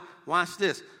power. Watch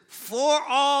this. For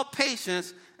all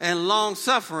patience and long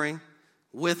suffering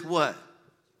with what?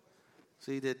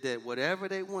 See, that whatever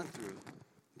they went through,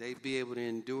 they'd be able to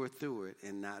endure through it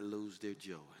and not lose their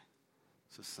joy.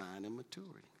 It's a sign of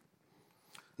maturity.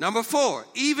 Number 4,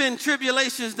 even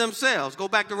tribulations themselves. Go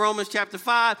back to Romans chapter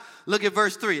 5. Look at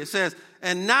verse 3. It says,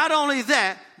 and not only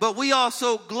that, but we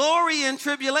also glory in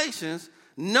tribulations,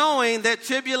 knowing that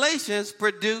tribulations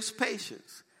produce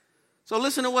patience. So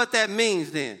listen to what that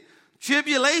means then.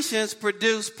 Tribulations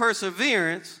produce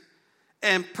perseverance,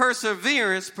 and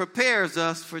perseverance prepares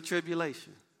us for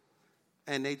tribulation.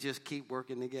 And they just keep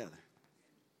working together.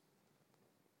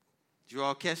 Did you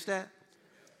all catch that?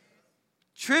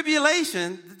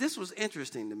 Tribulation, this was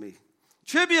interesting to me.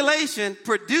 Tribulation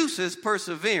produces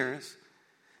perseverance,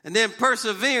 and then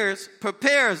perseverance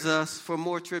prepares us for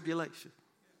more tribulation.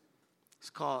 It's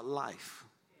called life,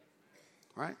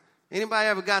 right? Anybody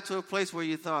ever got to a place where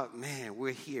you thought, man,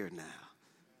 we're here now.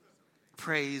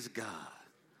 Praise God.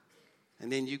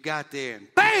 And then you got there and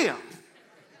bam!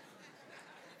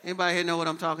 Anybody here know what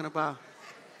I'm talking about?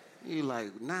 You're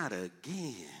like, not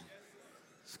again.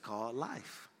 It's called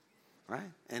life,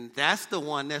 right? And that's the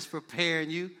one that's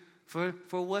preparing you for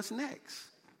what's next.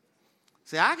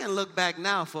 See, I can look back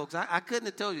now, folks. I couldn't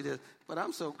have told you this, but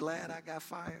I'm so glad I got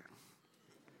fired.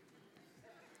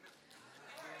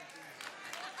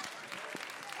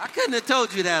 I couldn't have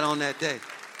told you that on that day.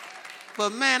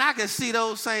 But, man, I can see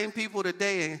those same people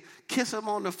today and kiss them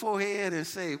on the forehead and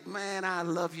say, man, I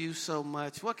love you so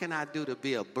much. What can I do to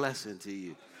be a blessing to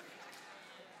you?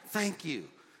 Thank you.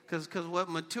 Because what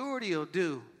maturity will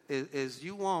do is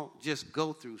you won't just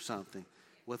go through something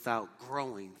without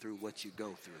growing through what you go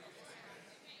through.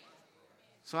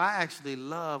 So I actually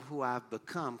love who I've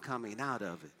become coming out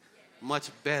of it, much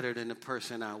better than the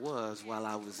person I was while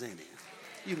I was in it.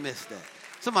 You missed that.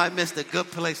 Somebody missed a good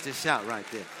place to shout right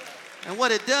there. And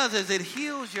what it does is it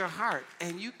heals your heart,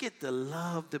 and you get to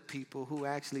love the people who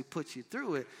actually put you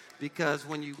through it, because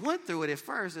when you went through it at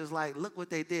first, it's like, look what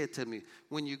they did to me.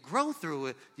 When you grow through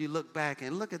it, you look back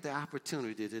and look at the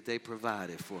opportunity that they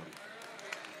provided for me.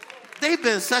 They've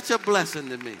been such a blessing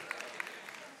to me.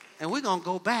 And we're going to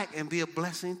go back and be a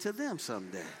blessing to them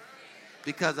someday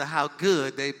because of how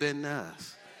good they've been to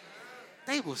us.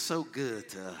 They were so good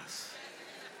to us.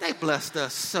 They blessed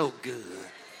us so good.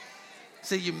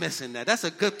 See, you're missing that. That's a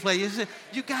good place.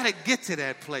 You got to get to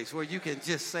that place where you can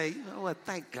just say, you know what,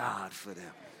 thank God for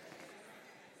them.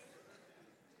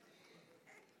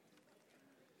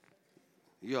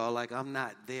 You're all like, I'm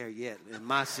not there yet in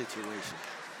my situation.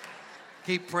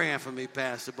 Keep praying for me,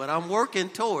 Pastor, but I'm working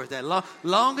towards that.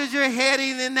 Long as you're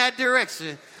heading in that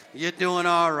direction, you're doing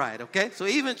all right, okay? So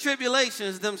even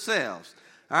tribulations themselves,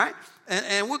 all right?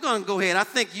 And we're going to go ahead. I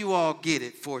think you all get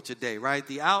it for today, right?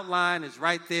 The outline is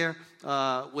right there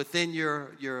within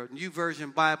your New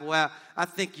Version Bible app. I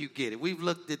think you get it. We've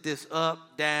looked at this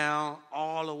up, down,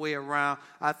 all the way around.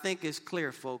 I think it's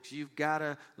clear, folks. You've got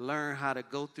to learn how to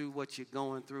go through what you're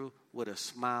going through with a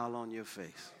smile on your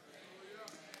face,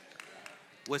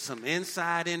 with some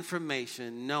inside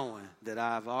information, knowing that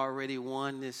I've already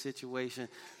won this situation.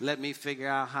 Let me figure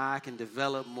out how I can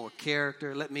develop more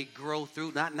character. Let me grow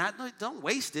through. Don't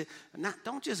waste it.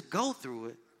 Don't just go through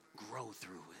it. Grow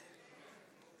through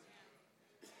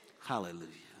it. Hallelujah.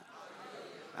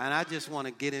 And I just want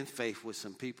to get in faith with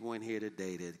some people in here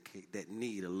today that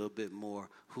need a little bit more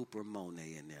Hooper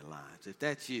Monet in their lives. If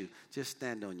that's you, just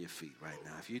stand on your feet right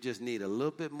now. If you just need a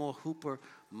little bit more Hooper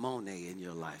Monet in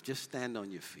your life, just stand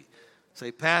on your feet.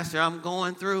 Say, Pastor, I'm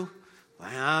going through. Well,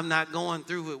 I'm not going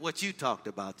through with what you talked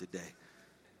about today.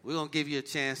 We're going to give you a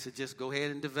chance to just go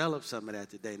ahead and develop some of that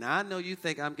today. Now, I know you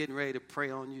think I'm getting ready to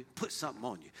pray on you, put something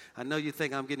on you. I know you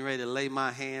think I'm getting ready to lay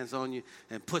my hands on you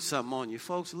and put something on you.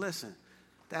 Folks, listen.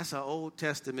 That's an Old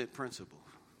Testament principle.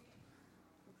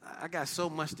 I got so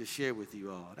much to share with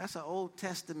you all. That's an Old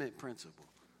Testament principle.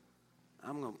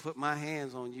 I'm going to put my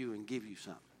hands on you and give you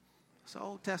something. It's an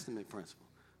Old Testament principle.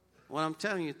 What I'm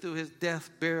telling you, through his death,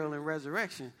 burial, and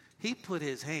resurrection, he put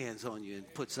his hands on you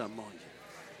and put something on you.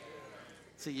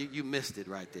 See, you missed it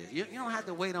right there. You don't have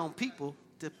to wait on people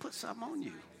to put something on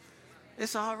you.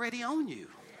 It's already on you.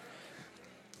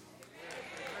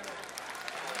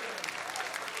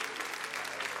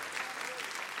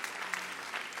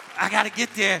 I got to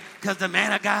get there because the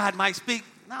man of God might speak.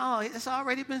 No, it's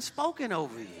already been spoken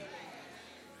over you.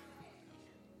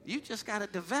 You just got to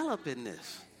develop in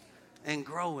this and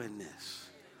grow in this.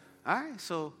 All right,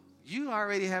 so You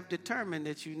already have determined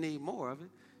that you need more of it.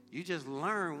 You just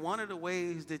learn one of the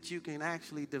ways that you can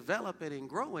actually develop it and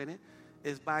grow in it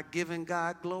is by giving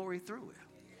God glory through it.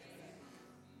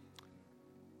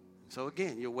 So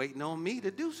again, you're waiting on me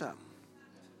to do something.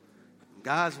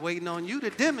 God's waiting on you to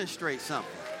demonstrate something.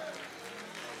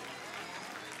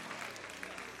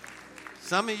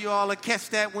 Some of you all will catch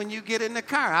that when you get in the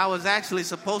car. I was actually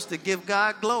supposed to give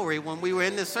God glory. When we were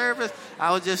in the service,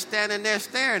 I was just standing there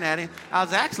staring at him. I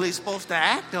was actually supposed to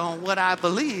act on what I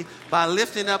believe by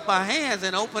lifting up my hands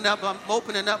and opening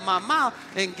up my mouth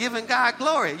and giving God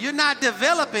glory. You're not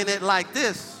developing it like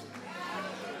this.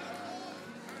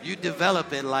 You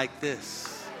develop it like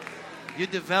this. You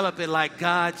develop it like,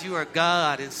 God, you are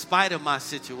God in spite of my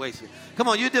situation. Come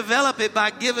on, you develop it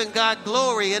by giving God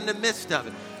glory in the midst of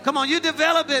it. Come on, you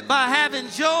develop it by having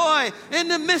joy in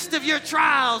the midst of your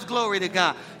trials, glory to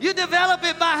God. You develop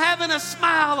it by having a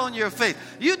smile on your face.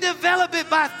 You develop it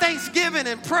by thanksgiving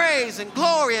and praise and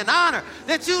glory and honor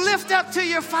that you lift up to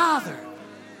your Father.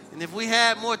 And if we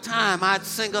had more time, I'd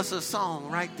sing us a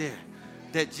song right there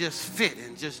that just fit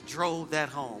and just drove that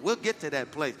home. We'll get to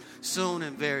that place soon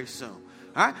and very soon.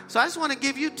 All right, so I just want to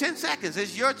give you 10 seconds.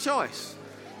 It's your choice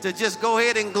to just go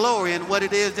ahead and glory in what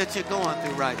it is that you're going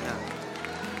through right now.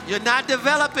 You're not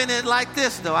developing it like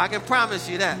this, though. I can promise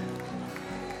you that.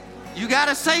 You got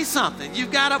to say something.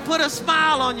 You've got to put a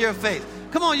smile on your face.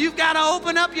 Come on, you've got to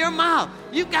open up your mouth.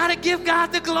 You've got to give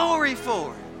God the glory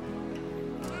for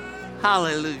it.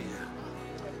 Hallelujah.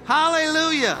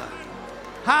 Hallelujah.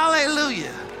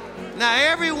 Hallelujah. Now,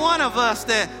 every one of us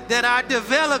that are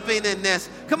developing in this,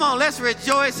 come on, let's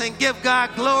rejoice and give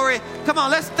God glory. Come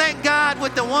on, let's thank God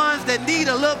with the ones that need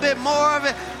a little bit more of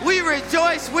it. We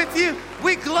rejoice with you.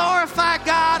 We glorify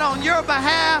God on your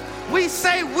behalf. We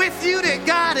say with you that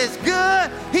God is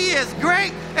good, he is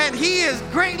great, and he is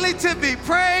greatly to be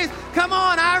praised. Come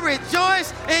on, I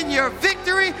rejoice in your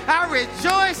victory. I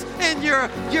rejoice in your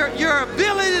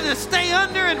ability to stay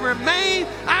under and remain.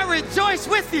 I rejoice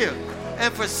with you.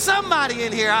 And for somebody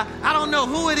in here, I don't know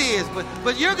who it is,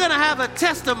 but you're going to have a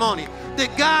testimony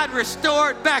that God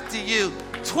restored back to you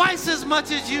twice as much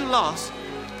as you lost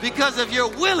because of your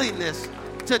willingness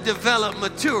to develop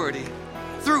maturity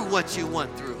through what you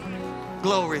went through.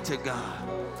 Glory to God.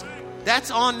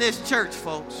 That's on this church,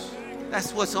 folks.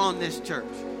 That's what's on this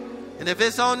church. And if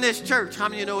it's on this church, how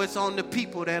many of you know it's on the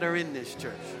people that are in this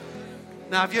church?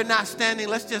 Now, if you're not standing,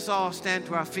 let's just all stand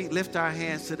to our feet, lift our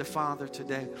hands to the Father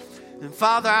today. And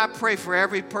Father, I pray for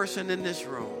every person in this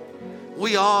room.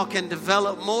 We all can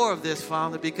develop more of this,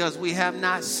 Father, because we have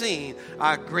not seen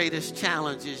our greatest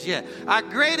challenges yet. Our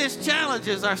greatest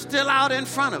challenges are still out in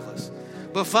front of us.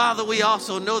 But Father, we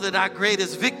also know that our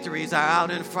greatest victories are out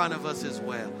in front of us as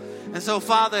well. And so,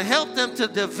 Father, help them to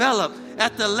develop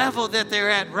at the level that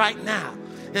they're at right now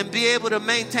and be able to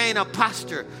maintain a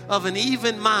posture of an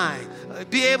even mind,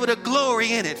 be able to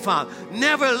glory in it, Father.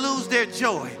 Never lose their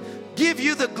joy. Give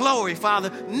you the glory,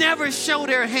 Father. Never show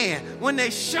their hand. When they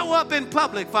show up in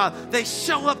public, Father, they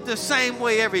show up the same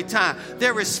way every time.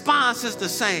 Their response is the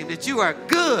same, that you are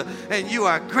good and you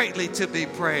are greatly to be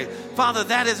praised. Father,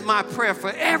 that is my prayer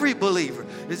for every believer,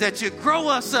 is that you grow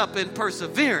us up in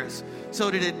perseverance so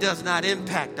that it does not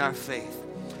impact our faith.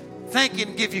 Thank you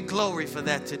and give you glory for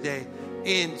that today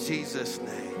in Jesus'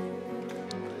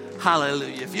 name.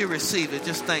 Hallelujah. If you receive it,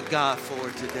 just thank God for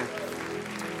it today.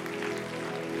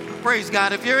 Praise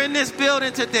God. If you're in this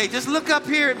building today, just look up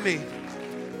here at me.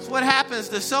 It's what happens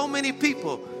to so many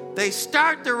people. They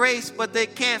start the race, but they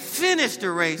can't finish the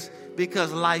race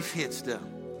because life hits them.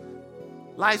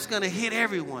 Life's going to hit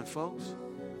everyone, folks.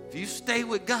 If you stay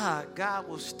with God, God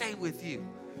will stay with you,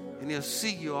 and he'll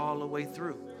see you all the way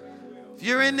through. If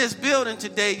you're in this building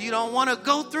today, you don't want to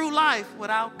go through life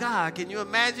without God. Can you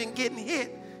imagine getting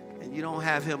hit and you don't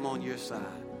have him on your side?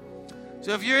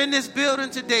 So if you're in this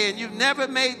building today and you've never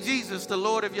made Jesus the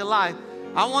Lord of your life,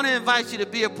 I want to invite you to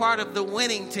be a part of the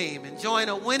winning team and join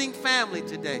a winning family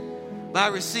today by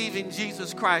receiving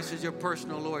Jesus Christ as your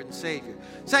personal Lord and Savior.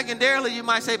 Secondarily, you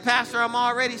might say, Pastor, I'm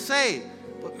already saved.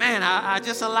 But man, I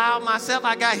just allowed myself.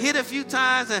 I got hit a few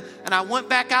times and I went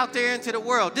back out there into the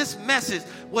world. This message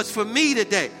was for me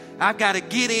today. I've got to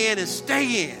get in and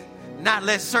stay in, not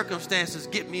let circumstances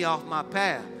get me off my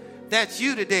path. That's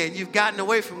you today and you've gotten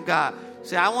away from God.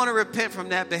 Say, I want to repent from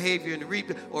that behavior and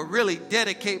really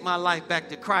dedicate my life back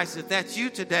to Christ. If that's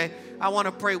you today, I want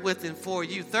to pray with and for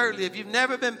you. Thirdly, if you've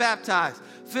never been baptized,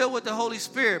 filled with the Holy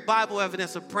Spirit, Bible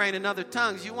evidence of praying in other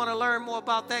tongues, you want to learn more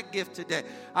about that gift today,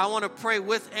 I want to pray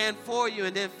with and for you.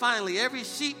 And then finally, every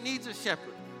sheep needs a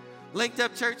shepherd. Linked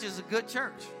Up Church is a good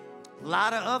church. A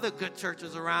lot of other good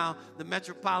churches around the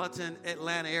metropolitan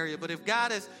Atlanta area. But if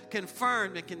God has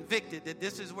confirmed and convicted that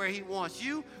this is where he wants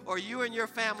you or you and your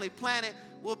family planted,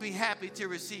 we'll be happy to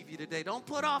receive you today. Don't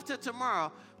put off to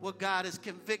tomorrow what God has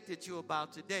convicted you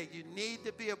about today. You need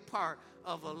to be a part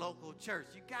of a local church.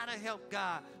 You got to help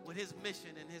God with his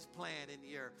mission and his plan in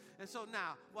the earth. And so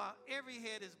now, while every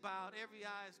head is bowed, every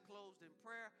eye is closed in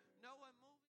prayer,